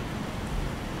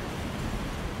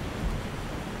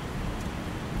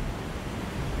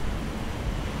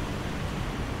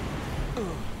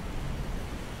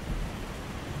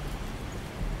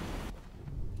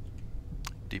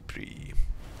 Debris.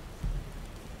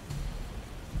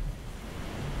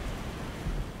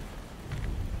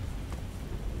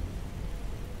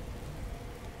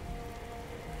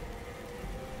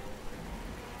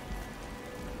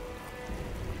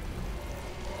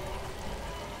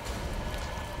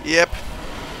 Yep.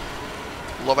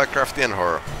 Lovecraftian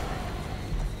horror.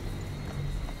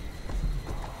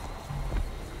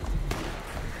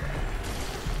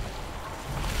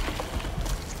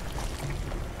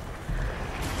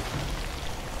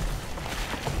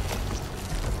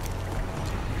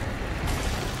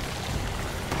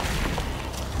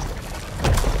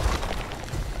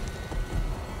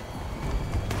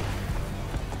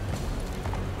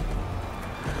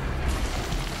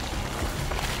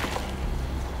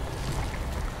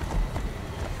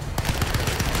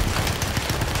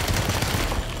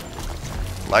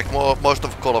 Like most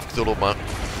of Call of Cthulhu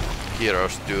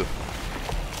heroes do.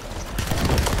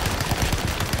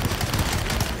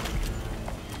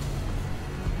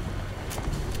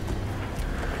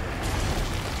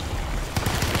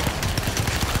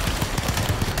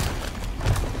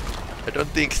 I don't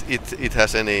think it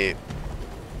has any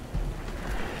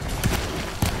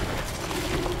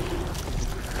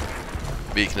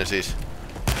weaknesses.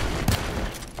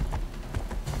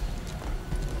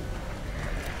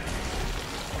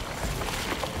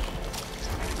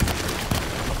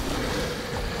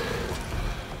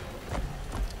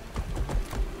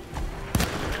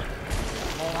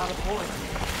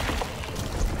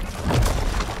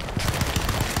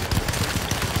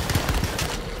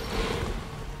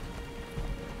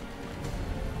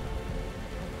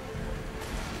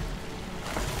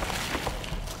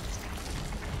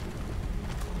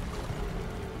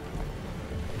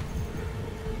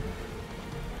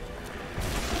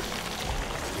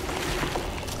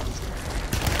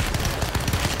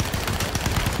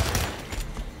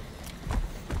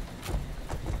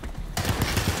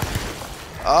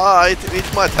 Ah,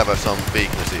 it might have some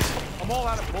weaknesses. I'm all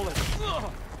out of bullets.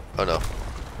 Oh no.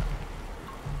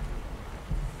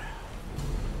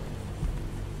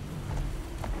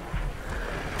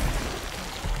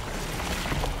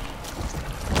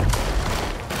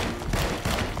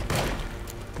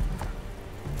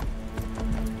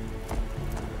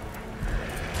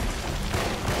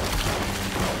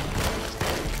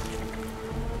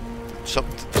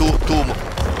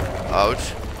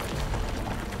 Ouch.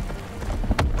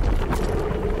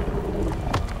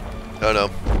 Oh no.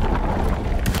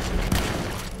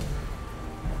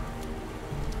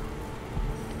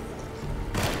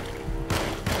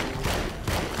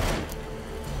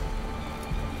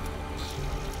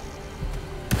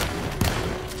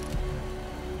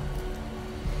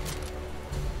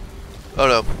 Oh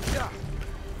no.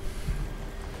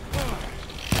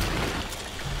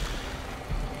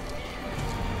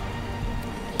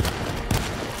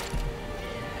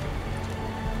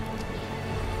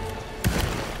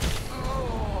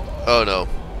 Oh no.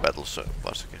 Battle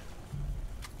once again.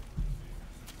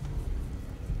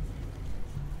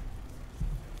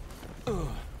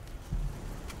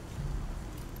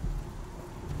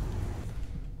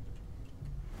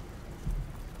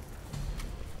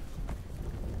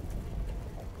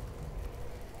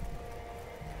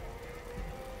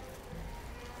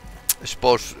 I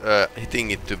suppose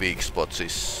hitting it to weak spots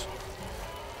is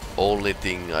only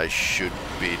thing I should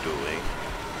be doing.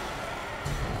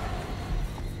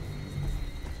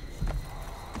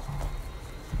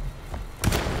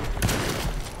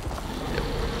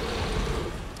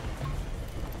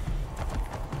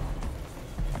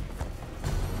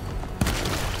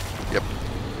 Yep.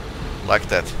 Like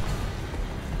that.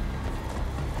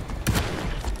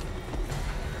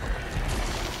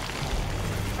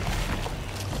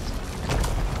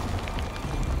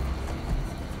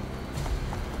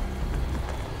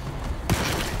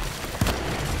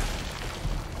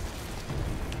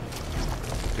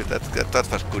 That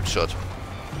was a good shot.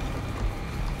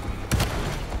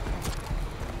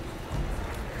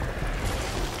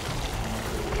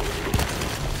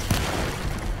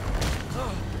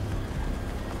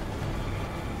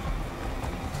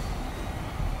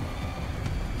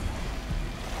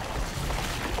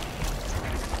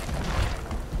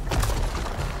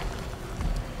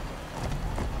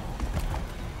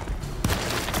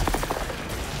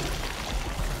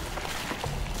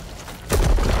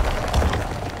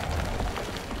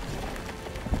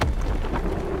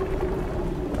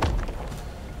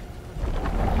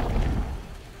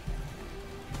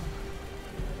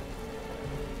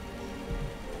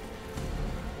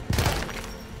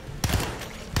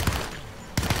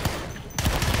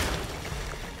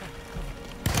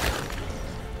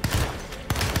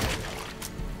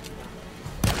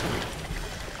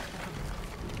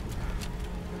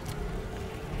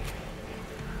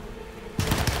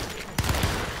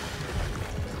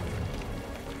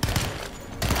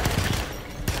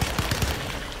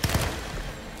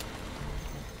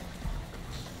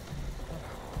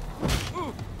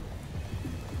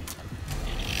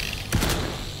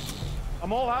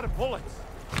 I'm all out of bullets.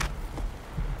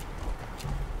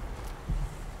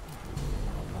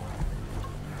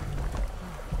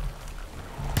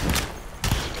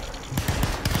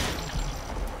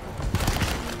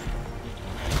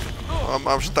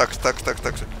 I'm stuck.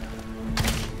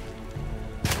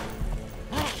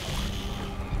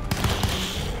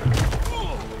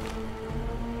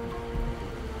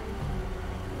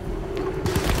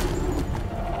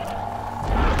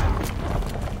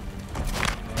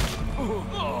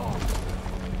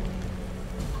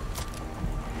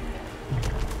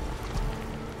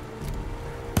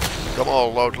 Come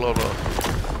on, load.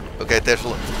 Okay, there's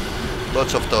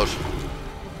lots of those.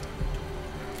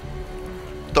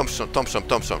 Thompson.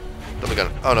 Tommy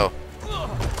gun. Oh no.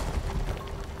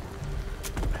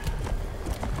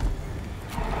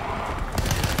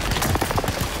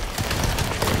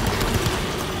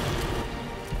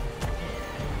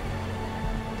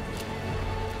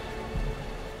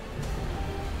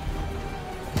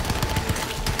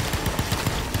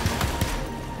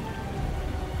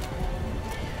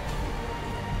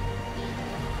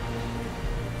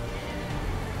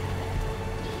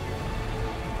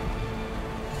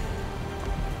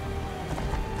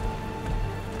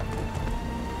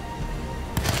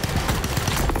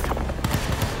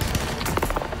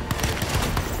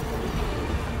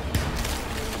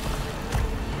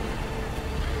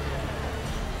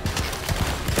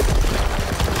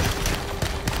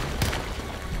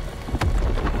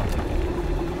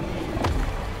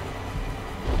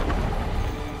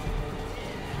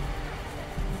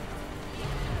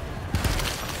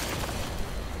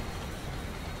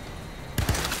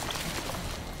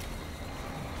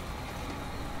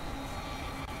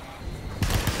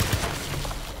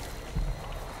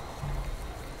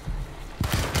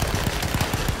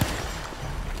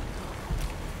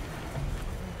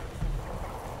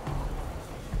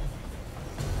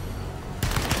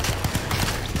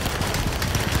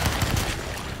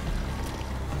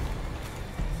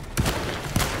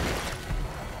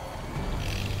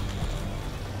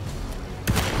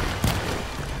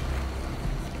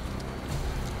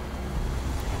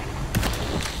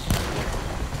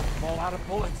 all out of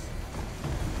bullets.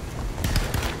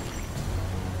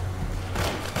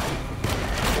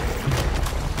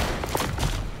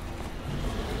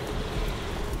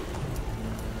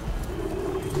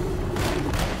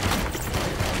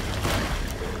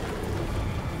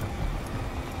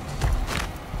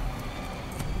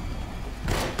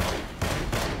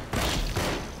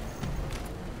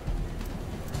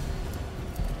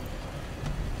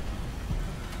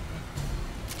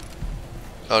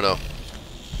 Oh no.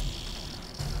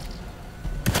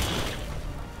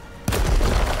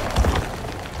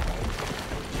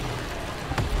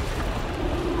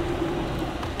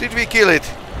 Did we kill it?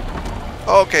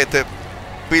 Okay, the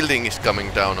building is coming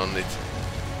down on it.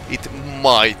 It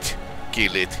might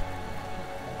kill it.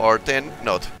 Or then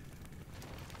not.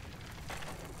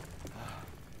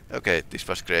 Okay, this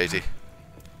was crazy.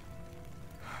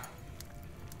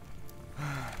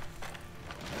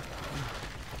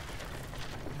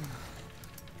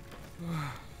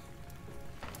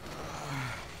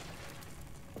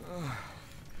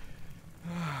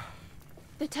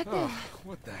 Detective! Oh,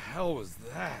 what the hell was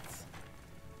that?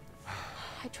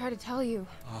 I tried to tell you.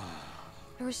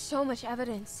 There was so much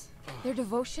evidence. Their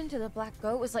devotion to the Black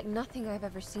Goat was like nothing I've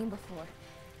ever seen before.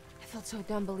 I felt so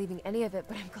dumb believing any of it,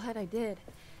 but I'm glad I did.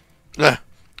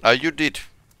 You did.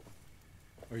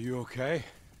 Are you okay?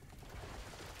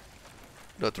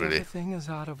 Not really. Everything is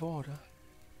out of order.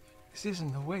 This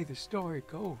isn't the way the story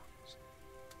goes.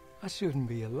 I shouldn't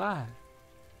be alive.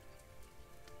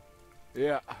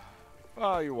 Yeah.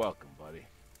 Oh, you're welcome, buddy.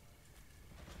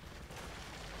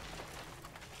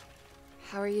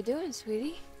 How are you doing,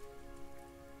 sweetie?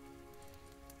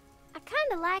 I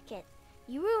kinda like it.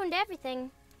 You ruined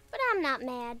everything, but I'm not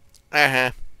mad.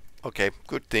 Uh-huh. Okay,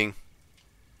 good thing.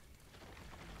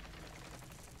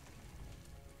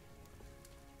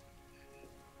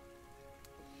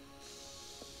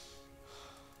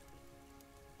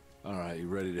 Alright, you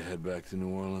ready to head back to New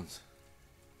Orleans?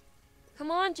 Come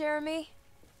on, Jeremy.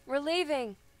 We're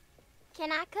leaving.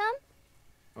 Can I come?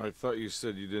 I thought you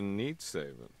said you didn't need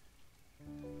saving.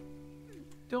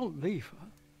 Don't leave her.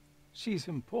 She's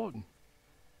important.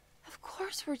 Of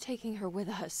course we're taking her with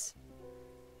us.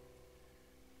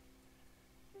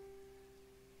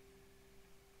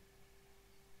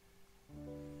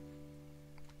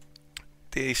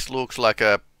 This looks like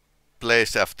a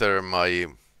place after my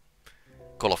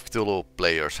Call of Cthulhu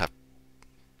players have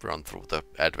run through the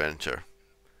adventure.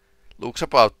 Looks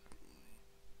about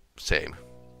same.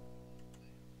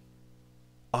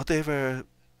 Oh, they were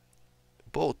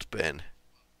boat pen.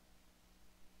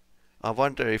 I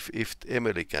wonder if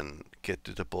Emily can get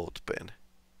to the boat pen.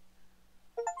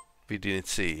 We didn't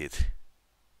see it.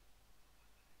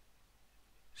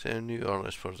 So New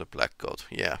Orleans for the Black Goat,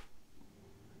 yeah.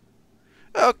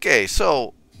 Okay,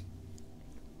 so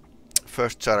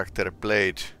first character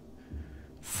played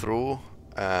through.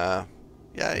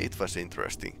 Yeah, it was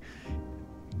interesting.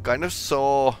 Kind of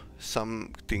saw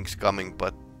some things coming,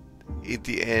 but in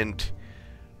the end,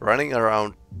 running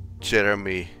around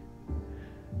Jeremy,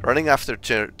 running after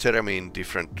Jeremy in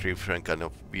different kind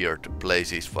of weird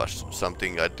places was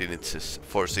something I didn't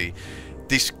foresee.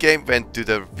 This game went to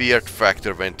the weird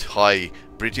factor, went high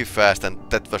pretty fast, and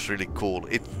that was really cool.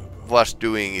 It was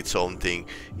doing its own thing.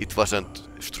 It wasn't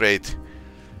straight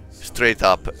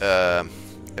up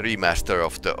remaster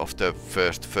of the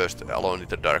first Alone in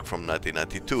the Dark from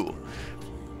 1992,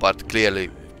 but clearly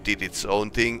did its own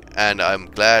thing, and I'm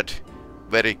glad.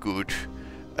 Very good.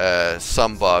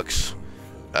 Some bugs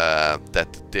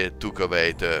that they took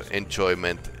away the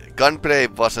enjoyment. Gunplay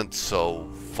wasn't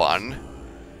so fun,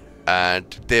 and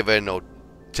there were no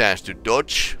chance to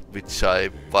dodge, which I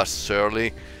was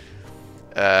surely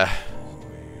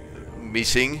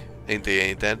missing in the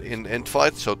end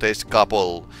fight. So there's a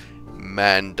couple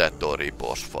mandatory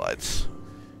boss fights,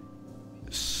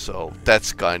 so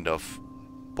that's kind of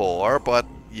poor, but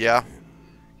yeah,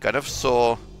 kind of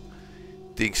saw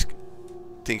things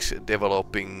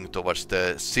developing towards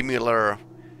the similar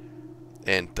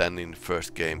end than in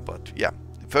first game. But yeah,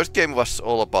 first game was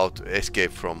all about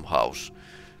escape from house,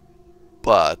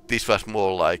 but this was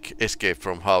more like escape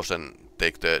from house and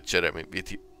take the Jeremy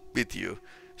with you.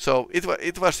 So it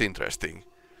was interesting,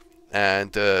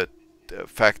 and the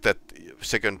fact that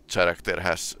second character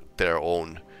has their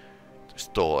own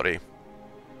story,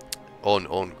 own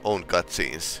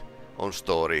cutscenes, own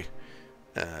story,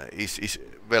 is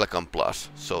welcome plus.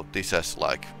 So this has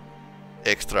like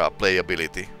extra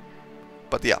playability.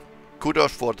 But yeah,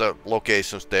 kudos for the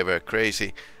locations. They were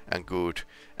crazy and good,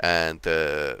 and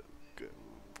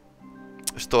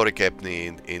story kept me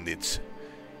in its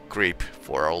grip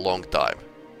for a long time.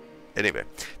 Anyway,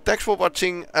 thanks for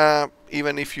watching.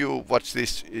 Even if you watch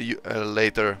this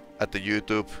later at the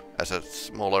YouTube as a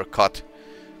smaller cut,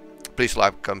 please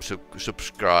like, comment,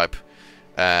 subscribe,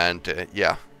 and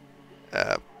yeah.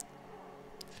 The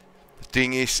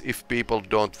thing is, if people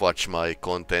don't watch my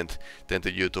content, then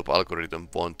the YouTube algorithm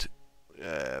won't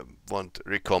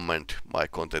recommend my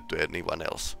content to anyone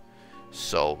else.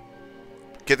 So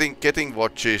getting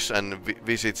watches and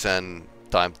visits and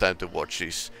time to watch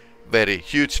is very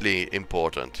hugely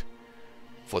important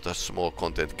for the small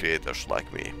content creators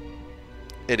like me.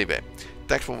 Anyway,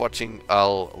 thanks for watching.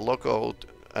 I'll log out,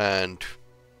 and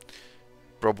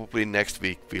probably next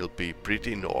week will be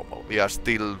pretty normal. We are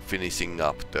still finishing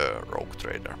up the Rogue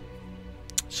Trader.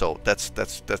 So that's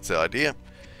the idea.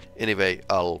 Anyway,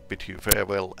 I'll bid you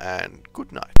farewell and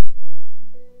good night.